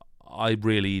not. I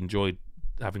really enjoyed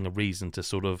having a reason to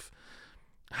sort of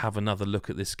have another look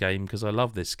at this game because I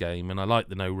love this game and I like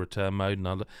the no return mode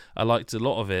and I liked a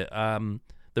lot of it.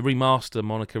 The remaster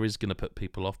moniker is going to put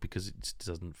people off because it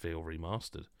doesn't feel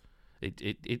remastered.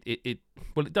 It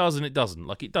well, it does and it doesn't.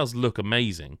 Like it does look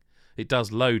amazing. It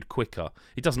does load quicker.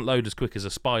 It doesn't load as quick as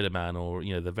a Spider-Man or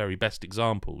the very best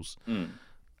examples.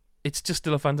 It's just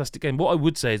still a fantastic game. What I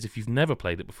would say is if you've never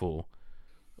played it before,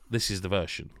 this is the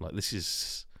version. Like this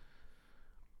is.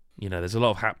 There's a lot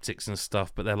of haptics and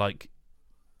stuff, but they're like,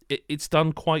 it's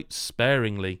done quite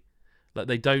sparingly. Like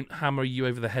they don't hammer you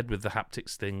over the head with the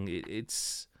haptics thing.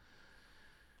 It's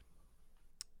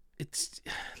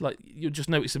like you'll just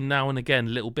notice them now and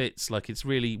again, little bits. Like it's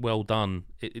really well done.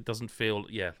 It doesn't feel,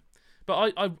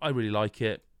 But I really like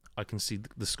it. I can see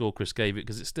the score Chris gave it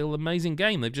because it's still an amazing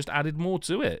game. They've just added more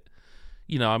to it.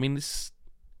 It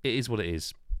is what it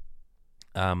is.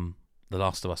 The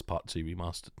Last of Us Part 2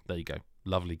 Remastered. There you go.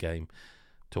 Lovely game.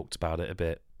 Talked about it a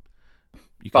bit.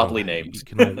 Badly named.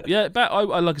 But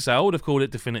like I say, I would have called it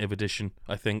Definitive Edition,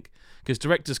 I think. Because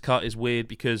Director's Cut is weird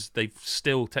because they've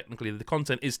still, technically, the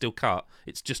content is still cut.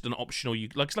 It's just an optional,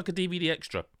 it's like a DVD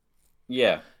extra.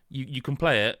 Yeah. You can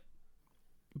play it,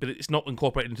 but it's not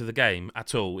incorporated into the game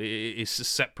at all. It's a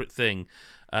separate thing.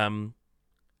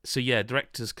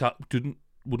 Director's Cut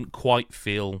wouldn't quite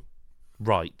feel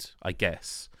right, I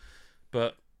guess.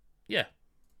 But, yeah.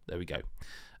 There we go.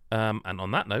 And on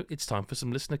that note, it's time for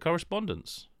some listener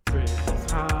correspondence. Chris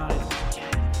Hyde.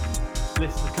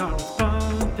 Listener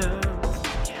correspondence.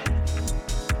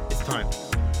 It's time.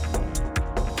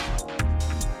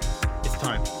 It's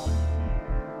time.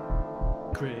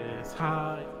 Chris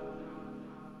Hyde.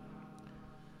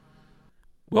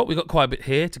 Well, we've got quite a bit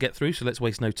here to get through, so let's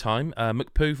waste no time.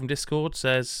 McPoo from Discord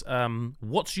says,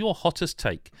 what's your hottest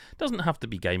take? Doesn't have to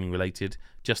be gaming related,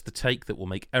 just the take that will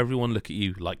make everyone look at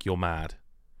you like you're mad.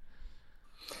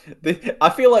 I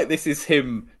feel like this is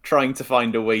him trying to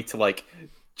find a way to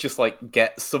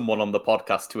get someone on the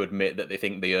podcast to admit that they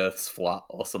think the Earth's flat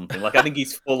or something. Like I think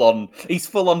he's full on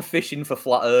fishing for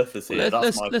flat Earthers here.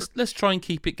 Let's try and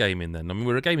keep it gaming then. I mean,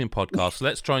 we're a gaming podcast, so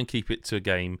let's try and keep it to a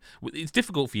game. It's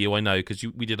difficult for you, I know, because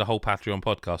we did a whole Patreon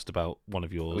podcast about one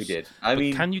of yours. We did.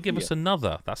 Can you give us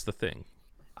another? That's the thing.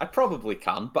 I probably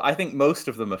can, but I think most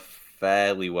of them are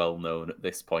fairly well known at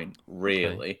this point.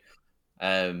 Really.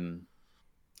 Okay.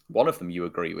 One of them you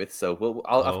agree with, so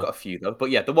I've got a few though. But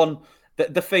yeah, the one.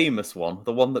 The famous one,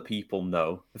 the one that people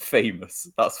know, famous,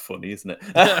 that's funny, isn't it?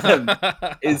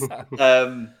 Is,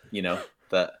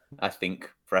 that I think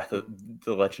The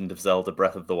Legend of Zelda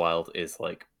Breath of the Wild is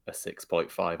like a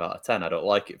 6.5 out of 10. I don't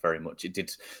like it very much. It did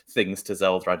things to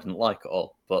Zelda I didn't like at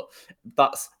all. But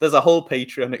there's a whole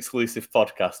Patreon exclusive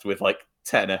podcast with like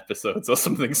 10 episodes or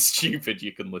something stupid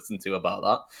you can listen to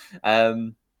about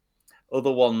that.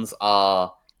 Other ones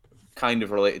are kind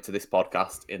of related to this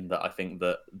podcast in that I think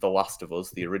that The Last of Us,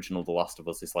 the original The Last of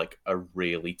Us, is like a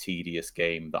really tedious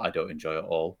game that I don't enjoy at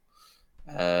all.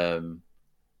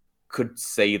 Could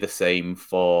say the same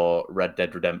for Red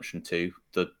Dead Redemption 2,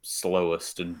 the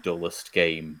slowest and dullest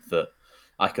game that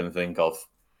I can think of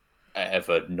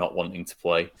ever not wanting to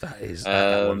play.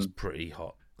 That one's pretty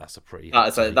hot. That's a pretty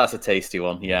hot that's a tasty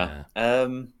one, yeah.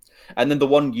 And then the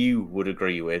one you would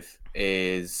agree with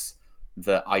is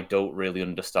that I don't really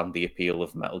understand the appeal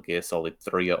of Metal Gear Solid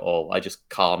 3 at all. I just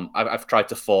can't. I've tried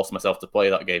to force myself to play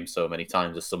that game so many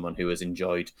times as someone who has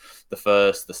enjoyed the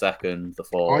first, the second, the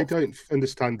fourth. I don't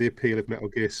understand the appeal of Metal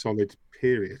Gear Solid,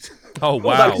 period. Oh,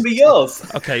 wow. That can be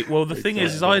yours. Okay, well, the thing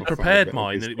is I had prepared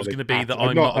mine, and it was going to be that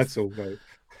I'm not at all, no.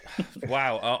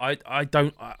 Wow, I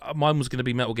don't. Mine was going to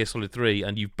be Metal Gear Solid 3,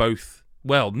 and you've both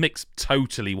Well, Mick's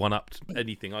totally one-upped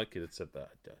anything I could have said that.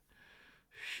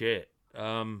 Shit.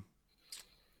 I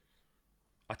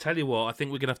tell you what, I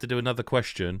think we're gonna have to do another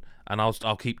question, and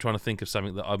I'll keep trying to think of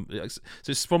something that I'm. So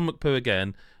it's from McPoo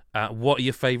again. What are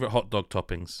your favourite hot dog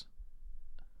toppings?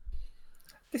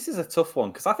 This is a tough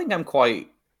one because I think I'm quite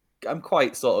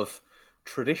sort of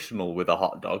traditional with a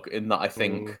hot dog in that I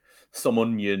think some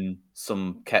onion,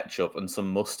 some ketchup, and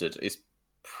some mustard is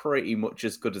pretty much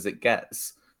as good as it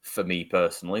gets for me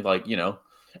personally. Like, you know,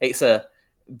 it's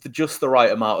just the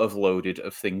right amount of loaded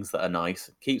of things that are nice.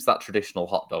 Keeps that traditional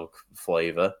hot dog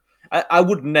flavour. I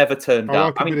would never turn down. I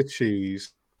like a bit of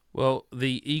cheese. Well,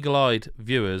 the eagle-eyed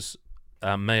viewers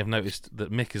may have noticed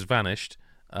that Mick has vanished.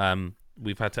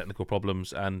 We've had technical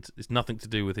problems, and it's nothing to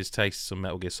do with his tastes on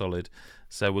Metal Gear Solid.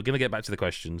 So we're going to get back to the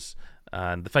questions.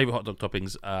 And the favourite hot dog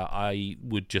toppings, I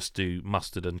would just do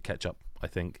mustard and ketchup, I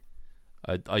think.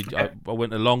 I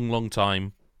went a long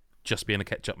time just being a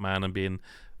ketchup man and being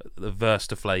averse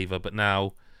to flavour, but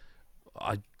now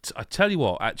I tell you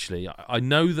what, actually, I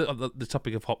know that the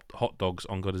topic of hot dogs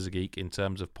on God is a Geek in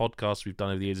terms of podcasts we've done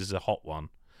over the years is a hot one.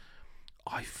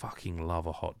 I fucking love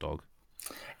a hot dog.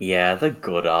 Yeah, they're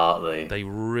good, aren't they? They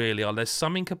really are. There's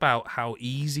something about how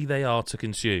easy they are to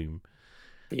consume.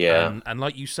 Yeah. And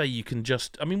like you say, you can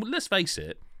just... I mean, let's face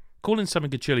it, calling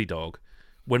something a chili dog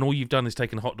when all you've done is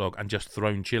taken a hot dog and just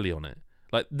thrown chili on it.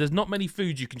 Like, there's not many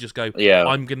foods you can just go,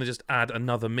 I'm going to just add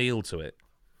another meal to it.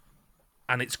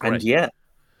 And it's great. And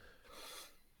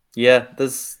yeah,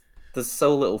 there's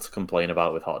so little to complain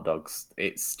about with hot dogs.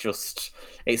 It's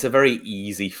a very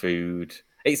easy food.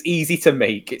 It's easy to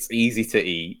make. It's easy to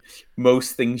eat.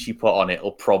 Most things you put on it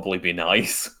will probably be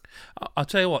nice. I'll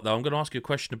tell you what, though. I'm going to ask you a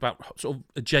question about sort of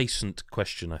adjacent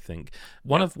question. I think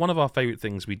one of our favourite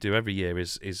things we do every year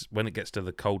is when it gets to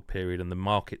the cold period and the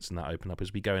markets and that open up,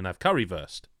 is we go and have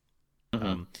currywurst.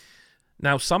 Mm-hmm.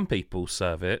 Now, some people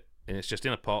serve it and it's just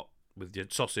in a pot with your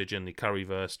sausage and the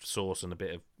currywurst sauce and a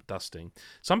bit of dusting.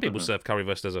 Some people serve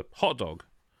currywurst as a hot dog.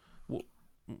 What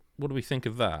do we think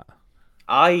of that?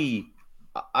 I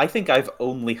think I've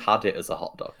only had it as a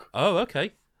hot dog. Oh,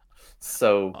 okay.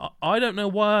 So I don't know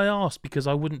why I asked, because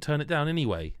I wouldn't turn it down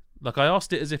anyway. Like, I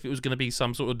asked it as if it was going to be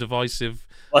some sort of divisive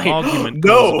argument.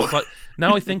 No! Like,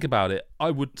 now I think about it, I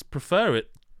would prefer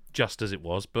it just as it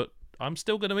was, but I'm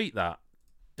still going to eat that.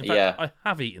 In fact, I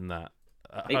have eaten that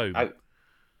at home.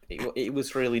 It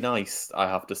was really nice, I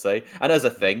have to say. And as a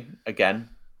thing, again,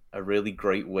 a really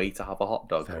great way to have a hot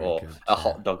dog a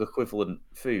hot dog equivalent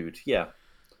food. Yeah.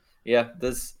 Yeah,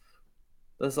 there's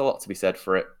a lot to be said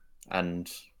for it.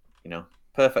 And, you know,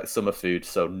 perfect summer food,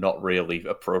 so not really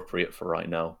appropriate for right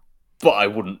now. But I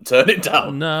wouldn't turn it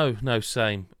down. No,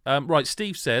 same. Right,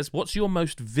 Steve says, what's your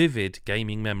most vivid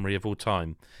gaming memory of all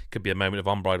time? Could be a moment of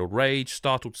unbridled rage,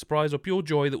 startled surprise, or pure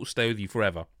joy that will stay with you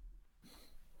forever.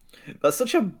 That's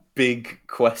such a big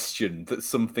question. That's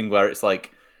something where it's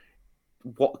like,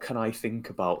 what can I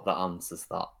think about that answers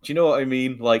that? Do you know what I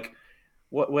mean? Like,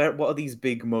 what are these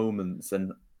big moments?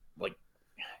 And, like,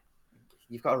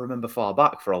 you've got to remember far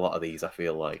back for a lot of these, I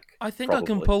feel like. I think I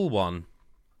can pull one.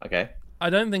 Okay. I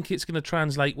don't think it's going to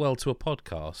translate well to a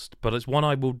podcast, but it's one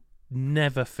I will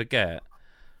never forget,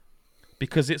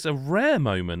 because it's a rare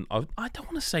moment of, I don't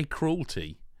want to say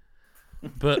cruelty,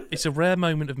 but it's a rare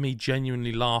moment of me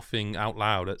genuinely laughing out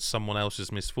loud at someone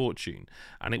else's misfortune.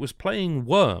 And it was playing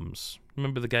Worms.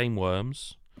 Remember the game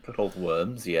Worms? Good old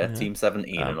Worms, yeah. Team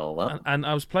 17 and all that. And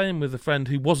I was playing with a friend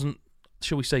who wasn't,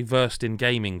 shall we say, versed in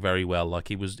gaming very well. Like,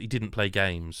 he didn't play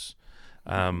games.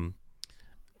 And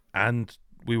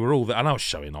we were all there, and I was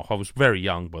showing off. I was very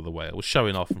young, by the way. I was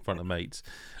showing off in front of mates.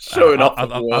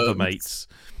 Other mates.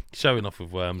 Showing off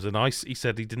with Worms. And he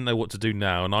said he didn't know what to do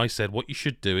now. And I said, what you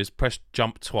should do is press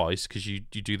jump twice, because you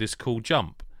do this cool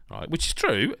jump. Right, which is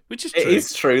true. It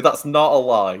is true. That's not a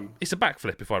lie. It's a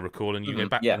backflip, if I recall, and you go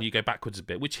back and you go backwards a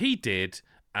bit, which he did,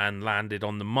 and landed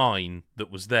on the mine that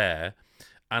was there.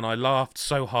 And I laughed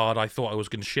so hard I thought I was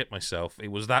going to shit myself.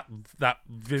 It was that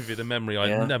vivid a memory.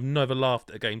 I've never laughed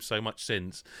at a game so much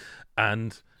since,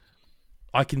 and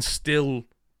I can still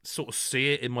sort of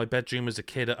see it in my bedroom as a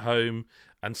kid at home,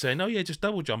 and saying, "Oh yeah, just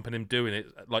double jump," and him doing it,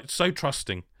 like, so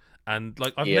trusting. And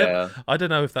like, I don't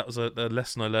know if that was a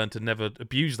lesson I learned, to never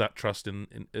abuse that trust in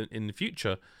the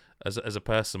future as a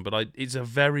person. But it's a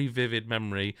very vivid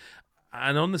memory.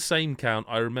 And on the same count,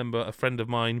 I remember a friend of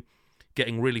mine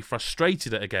getting really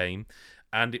frustrated at a game,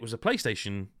 and it was a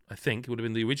PlayStation. I think it would have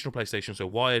been the original PlayStation, so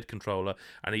wired controller,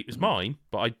 and it was mine,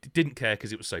 but I didn't care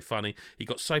because it was so funny. He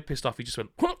got so pissed off, he just went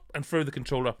whoop, and threw the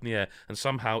controller up in the air, and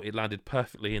somehow it landed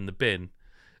perfectly in the bin.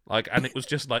 Like, and it was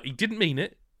just like, he didn't mean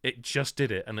it. It just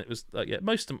did it, and it was like,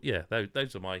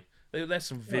 those are my There's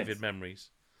some vivid Nice. memories.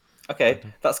 Okay,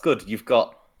 that's good.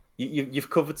 You've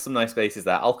covered some nice bases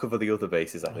there. I'll cover the other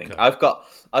bases. I think Okay. I've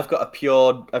got a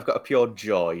pure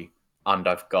joy, and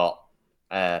I've got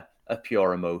a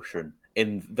pure emotion.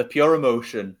 In the pure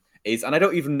emotion is, and I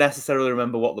don't even necessarily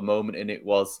remember what the moment in it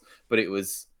was, but it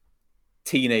was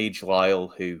teenage Lyle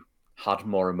who had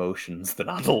more emotions than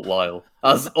adult Lyle,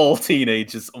 as all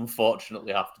teenagers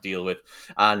unfortunately have to deal with.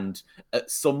 And at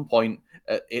some point,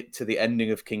 to the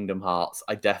ending of Kingdom Hearts,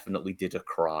 I definitely did a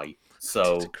cry.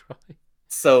 So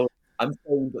I'm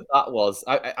saying that was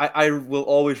I will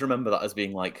always remember that as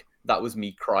being like that was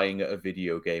me crying at a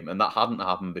video game, and that hadn't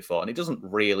happened before, and it doesn't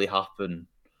really happen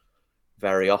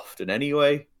very often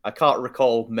anyway. I can't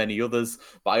recall many others,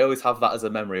 but I always have that as a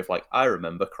memory of like I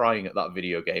remember crying at that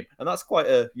video game, and that's quite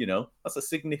that's a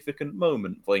significant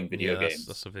moment playing video games.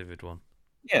 That's a vivid one.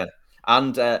 Yeah,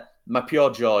 and my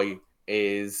pure joy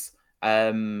is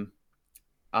in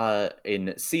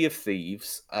Sea of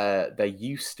Thieves. There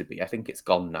used to be, I think it's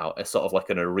gone now, a sort of like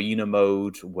an arena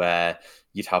mode where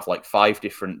you'd have like 5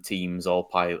 different teams all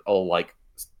like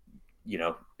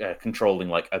controlling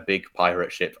like a big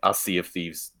pirate ship, as Sea of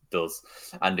Thieves does,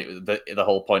 and the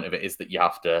whole point of it is that you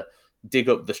have to dig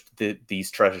up these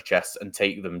treasure chests and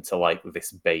take them to like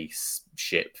this base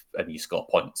ship, and you score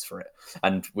points for it.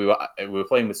 And we were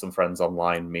playing with some friends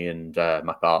online, me and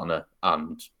my partner,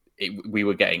 and we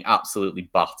were getting absolutely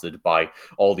battered by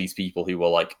all these people who were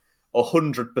like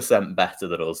 100% better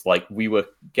than us. Like we were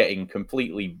getting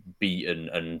completely beaten,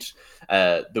 and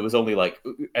there was only like,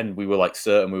 and we were like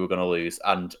certain we were going to lose.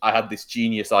 And I had this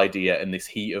genius idea in this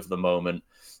heat of the moment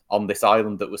on this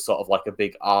island that was sort of like a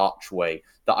big archway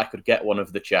that I could get one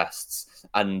of the chests,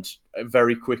 and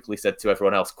very quickly said to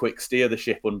everyone else, quick, steer the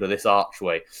ship under this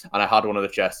archway. And I had one of the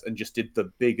chests and just did the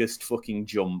biggest fucking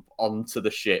jump onto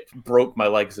the ship, broke my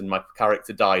legs and my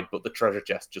character died, but the treasure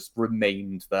chest just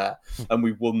remained there. And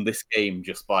we won this game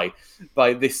just by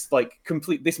this like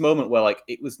this moment where like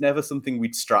it was never something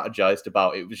we'd strategized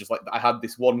about. It was just like I had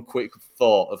this one quick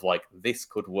thought of like, this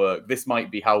could work. This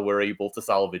might be how we're able to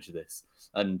salvage this.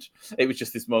 And it was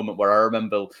just this moment where I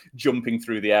remember jumping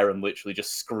through the air and literally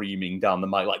just screaming down the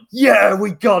mic like, yeah,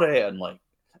 we got it, and like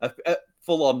a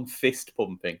full-on fist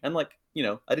pumping. And like,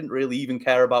 I didn't really even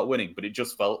care about winning, but it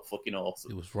just felt fucking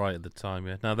awesome. It was right at the time,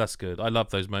 yeah. No, that's good. I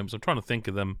love those moments. I'm trying to think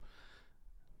of them,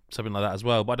 something like that as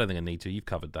well, but I don't think I need to. You've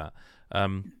covered that.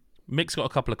 Mick's got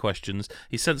a couple of questions.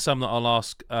 He sent some that I'll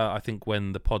ask, I think,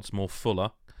 when the pod's more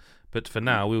fuller. But for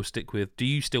now, we'll stick with, do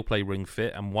you still play Ring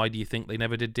Fit, and why do you think they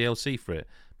never did DLC for it?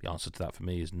 The answer to that for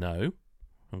me is no.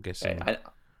 I'm guessing.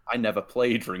 I never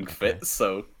played Ring Fit,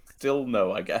 so still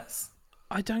no, I guess.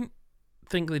 I don't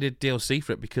think they did DLC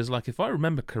for it because, like, if I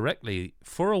remember correctly,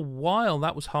 for a while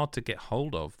that was hard to get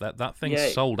hold of. That thing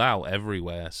sold out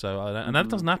everywhere. So, and that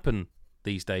doesn't happen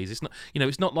these days. It's not,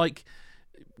 it's not like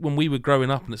when we were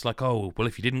growing up and it's like, oh, well,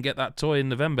 if you didn't get that toy in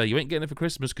November, you ain't getting it for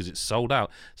Christmas because it's sold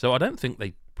out. So I don't think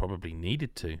they probably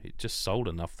needed to. It just sold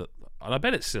enough that, and I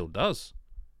bet it still does.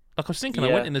 Like I was thinking,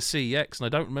 I went in the CEX and I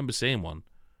don't remember seeing one.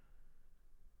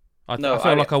 I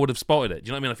feel like I would have spotted it. Do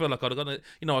you know what I mean? I feel like I'd have got it.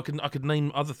 I could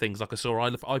name other things. Like I saw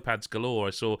iPads galore.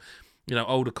 I saw,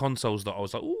 older consoles that I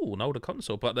was like, ooh, an older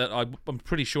console. But I'm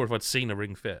pretty sure if I'd seen a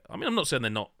Ring Fit. I mean, I'm not saying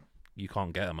they're not. You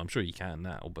can't get them. I'm sure you can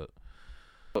now, but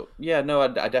yeah, no, I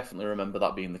definitely remember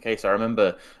that being the case. I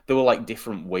remember there were like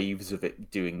different waves of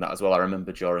it doing that as well. I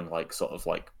remember during like sort of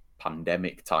like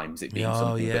pandemic times, it being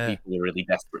something that people were really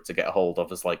desperate to get a hold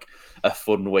of as like a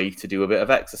fun way to do a bit of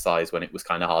exercise when it was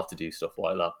kind of hard to do stuff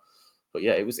like that. But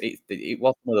yeah, it was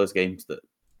one of those games that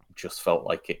just felt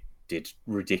like it did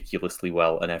ridiculously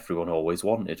well and everyone always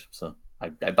wanted. So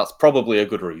that's probably a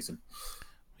good reason.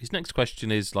 His next question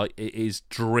is like, it is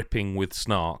dripping with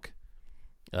snark.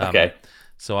 Okay.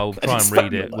 So I will try and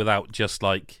read it without just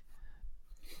like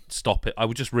stop it. I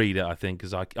would just read it, I think,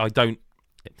 because I don't.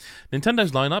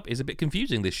 Nintendo's lineup is a bit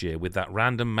confusing this year with that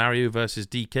random Mario vs.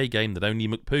 DK game that only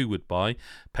McPoo would buy,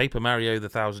 Paper Mario the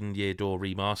Thousand Year Door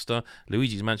remaster,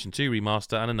 Luigi's Mansion 2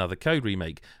 remaster, and another Code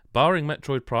remake. Barring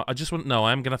Metroid Prime, I just want no.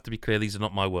 I am going to have to be clear. These are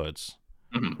not my words.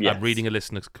 Yes. I'm reading a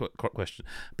listener's question.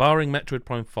 Barring Metroid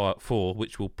Prime 4,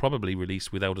 which will probably release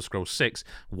with Elder Scrolls 6,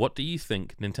 what do you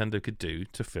think Nintendo could do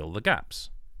to fill the gaps?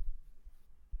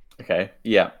 Okay,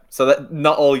 yeah. So that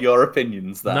not all your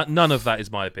opinions there. None of that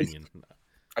is my opinion.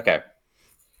 Okay.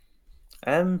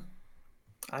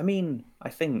 I mean, I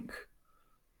think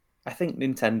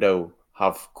Nintendo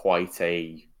have quite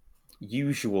a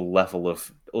usual level of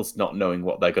us not knowing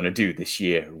what they're going to do this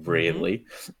year, really,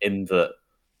 in that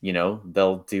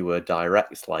they'll do a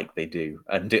direct like they do,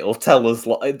 and it'll tell us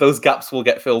those gaps will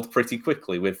get filled pretty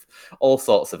quickly with all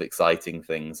sorts of exciting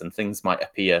things, and things might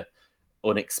appear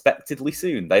unexpectedly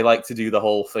soon. They like to do the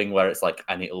whole thing where it's like,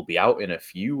 and it'll be out in a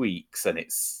few weeks, and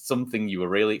it's something you were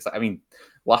really excited. I mean,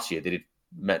 last year they did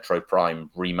Metroid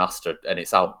Prime Remastered, and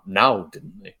it's out now,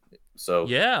 didn't they? So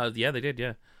yeah, they did.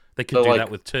 Yeah, they could do that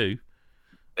with 2.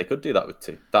 They could do that with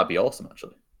 2. That'd be awesome,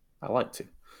 actually. I like 2.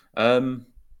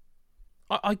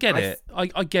 I get it.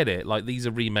 I get it. Like, these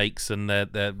are remakes, and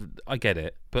they're I get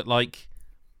it. But like,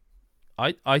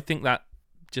 I think that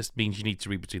just means you need to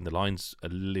read between the lines a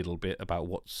little bit about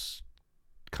what's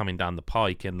coming down the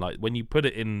pike. And like, when you put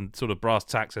it in sort of brass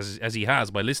tacks as he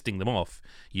has by listing them off,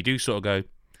 you do sort of go,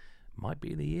 might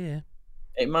be the year.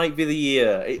 It might be the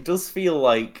year. It does feel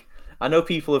like, I know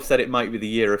people have said it might be the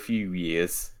year a few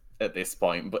years at this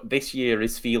point, but this year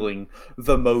is feeling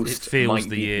the most. It feels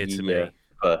the year to me.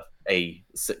 For a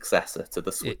successor to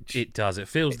the Switch. It does. It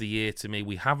feels the year to me.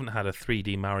 We haven't had a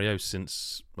 3D Mario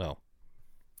since the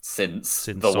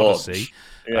Odyssey.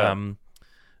 Yeah.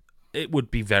 It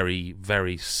would be very,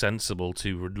 very sensible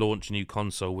to launch a new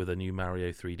console with a new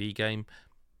Mario 3D game,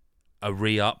 a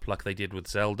re-up like they did with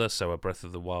Zelda, so a Breath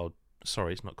of the Wild.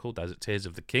 Sorry, it's not called that. Is it Tears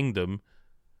of the Kingdom,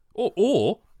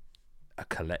 or a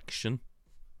collection,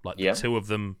 like the 2 of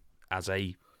them as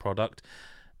a product.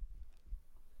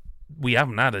 We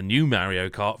haven't had a new Mario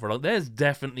Kart for there's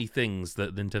definitely things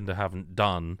that Nintendo haven't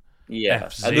done. Yeah,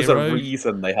 F-Zero, and there's a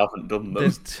reason they haven't done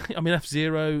them.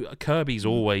 F-Zero, Kirby's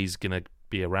always gonna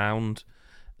be around.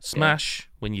 Smash,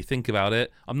 when you think about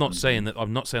it, I'm not saying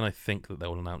I think that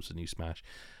they'll announce a new Smash.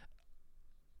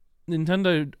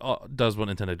 Nintendo does what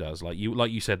Nintendo does. Like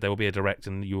you said, there will be a direct,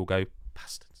 and you will go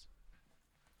bastards,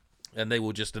 and they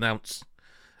will just announce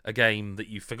a game that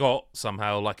you forgot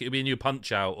somehow. Like it'll be a new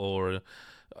Punch Out, or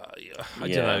I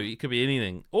don't know. It could be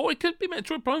anything, or it could be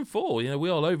Metroid Prime 4. We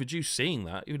all overdue seeing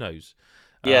that. Who knows?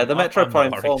 Yeah, the Metroid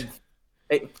Prime 4.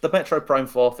 The Metroid Prime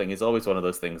 4 thing is always one of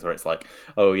those things where it's like,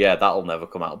 oh yeah, that'll never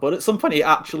come out, but at some point it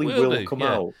actually will come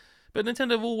out. But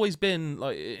Nintendo have always been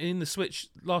like in the Switch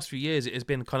last few years. It has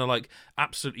been kind of like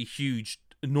absolutely huge,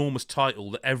 enormous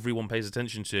title that everyone pays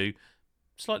attention to.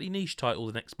 Slightly niche title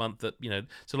the next month that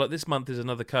So like this month is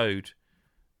another Code.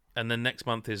 And then next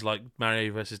month is like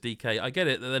Mario versus DK. I get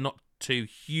it that they're not too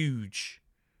huge.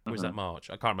 Or is that March?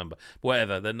 I can't remember.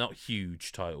 Whatever. They're not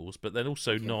huge titles, but they're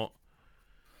also not.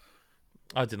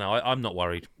 I don't know. I'm not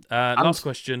worried. Last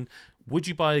question: would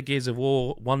you buy a Gears of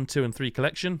War 1, 2, and 3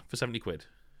 collection for £70?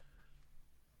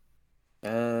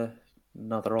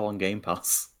 No, they're all on Game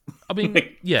Pass. I mean,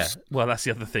 yeah. Well, that's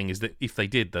the other thing is that if they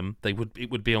did them, it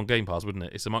would be on Game Pass, wouldn't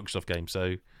it? It's a Microsoft game,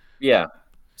 so yeah.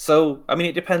 So, I mean,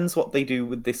 it depends what they do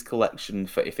with this collection.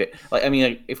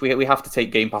 If we have to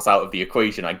take Game Pass out of the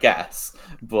equation, I guess,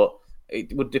 but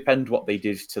it would depend what they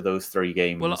did to those 3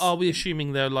 games. Well, are we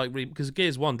assuming they're like because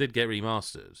Gears 1 did get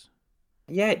remastered?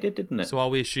 Yeah, it did, didn't it? So, are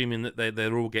we assuming that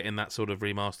they're all getting that sort of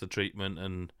remastered treatment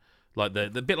and like the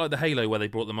bit like the Halo where they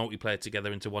brought the multiplayer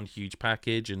together into one huge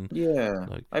package? And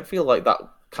I feel like that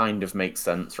kind of makes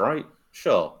sense, right?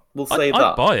 Sure. We'll save that.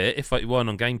 I'd buy it if it weren't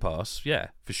on Game Pass, yeah,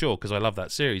 for sure, because I love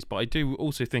that series. But I do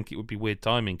also think it would be weird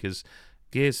timing because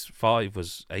Gears 5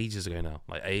 was ages ago now,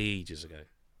 like ages ago.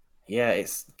 Yeah,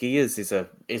 Gears is a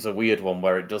weird one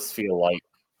where it does feel like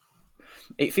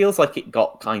it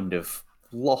got kind of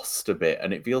lost a bit,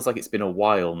 and it feels like it's been a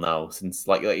while now since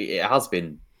like it has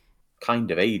been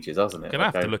kind of ages, hasn't it? I'm gonna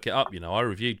have to look it up. I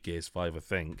reviewed Gears 5, I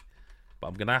think. But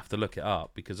I'm going to have to look it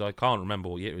up because I can't remember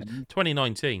what year it was.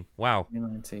 2019. Wow.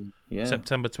 2019. Yeah.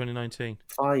 September 2019.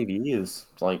 5 years.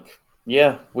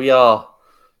 We are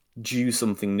due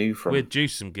something new from. We're due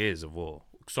some Gears of War.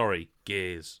 Sorry,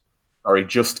 Gears. Sorry,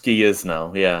 just Gears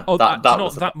now. Yeah. Oh,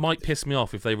 that might piss me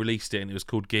off if they released it and it was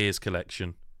called Gears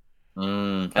Collection.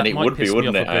 And it would be,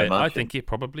 wouldn't it? I think it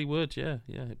probably would. Yeah,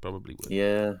 it probably would.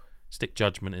 Yeah. Stick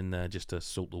Judgment in there just to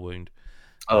salt the wound.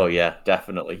 Oh yeah,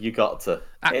 definitely. You got to.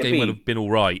 That game would have been all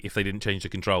right if they didn't change the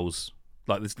controls.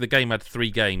 Like the game had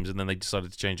 3 games, and then they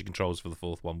decided to change the controls for the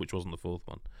 4th one, which wasn't the 4th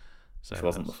one. So which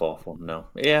wasn't the 4th one. No.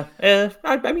 Yeah.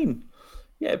 I mean,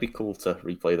 yeah, it'd be cool to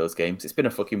replay those games. It's been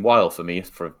a fucking while for me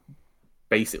for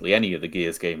basically any of the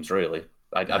Gears games, really.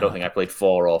 I don't think I played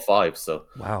 4 or 5, so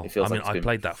wow. It feels I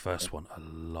played that first one a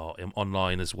lot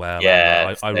online as well.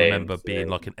 Yeah, I remember being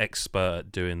like an expert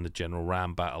at doing the General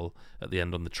Ram battle at the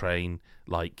end on the train,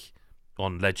 like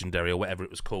on Legendary or whatever it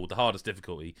was called, the hardest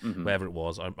difficulty, whatever it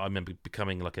was. I remember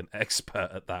becoming like an expert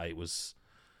at that. It was,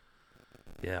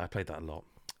 I played that a lot.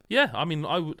 Yeah, I mean,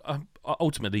 I would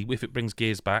ultimately, if it brings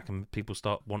Gears back and people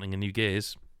start wanting a new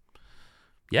Gears,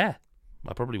 yeah,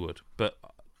 I probably would, but.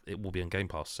 it will be on Game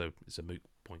Pass, so it's a moot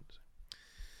point.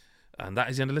 And that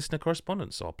is the end of listener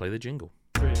correspondence, so I'll play the jingle.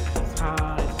 Chris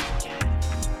Hyde,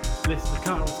 listener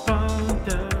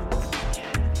correspondence.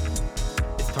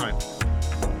 It's time.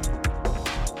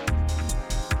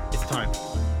 It's time.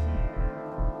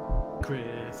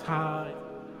 Chris Hyde.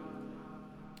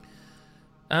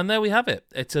 And there we have it.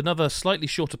 It's another slightly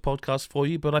shorter podcast for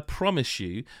you, but I promise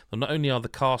you that not only are the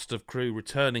cast of crew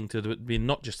returning to be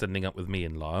not just ending up with me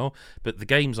and Lyle, but the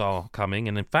games are coming.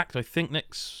 And in fact, I think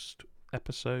next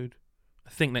episode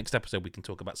we can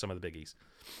talk about some of the biggies.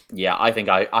 Yeah, I think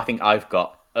I've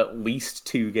got at least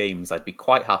 2 games I'd be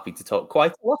quite happy to talk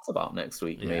quite a lot about next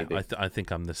week. Yeah, maybe. I think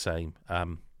I'm the same.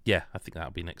 Yeah, I think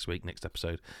that'll be next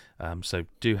episode. So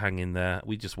do hang in there.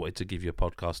 We just wanted to give you a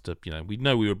podcast to, we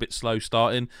know we were a bit slow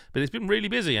starting, but it's been really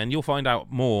busy, and you'll find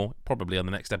out more probably on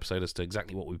the next episode as to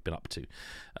exactly what we've been up to.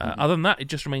 Other than that, it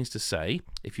just remains to say,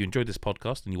 if you enjoyed this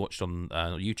podcast and you watched on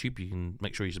YouTube, you can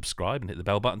make sure you subscribe and hit the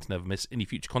bell button to never miss any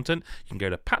future content. You can go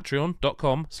to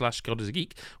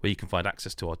patreon.com/GodIsAGeek, where you can find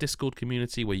access to our Discord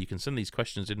community, where you can send these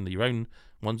questions in, your own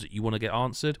ones that you want to get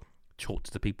answered. Talk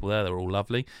to the people there. They're all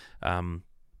lovely.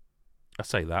 I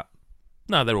say that.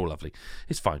 No, they're all lovely.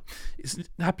 It's fine. It's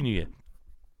Happy New Year.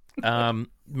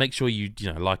 Make sure you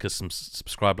like us and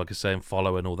subscribe, like I say, and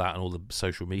follow and all that, and all the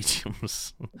social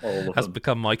mediums. Has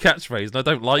become my catchphrase, and I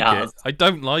don't like it. I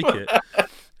don't like it. I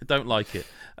don't like it.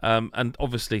 And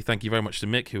obviously, thank you very much to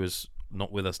Mick, who is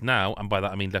not with us now, and by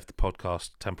that I mean left the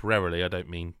podcast temporarily. I don't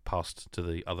mean passed to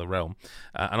the other realm.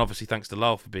 And obviously, thanks to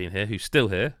Lyle for being here, who's still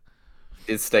here.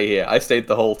 Did stay here. I stayed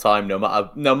the whole time, no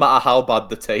matter how bad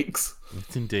the takes.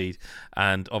 Indeed.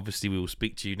 And obviously we will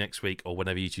speak to you next week or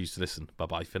whenever you choose to listen. Bye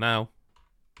bye for now.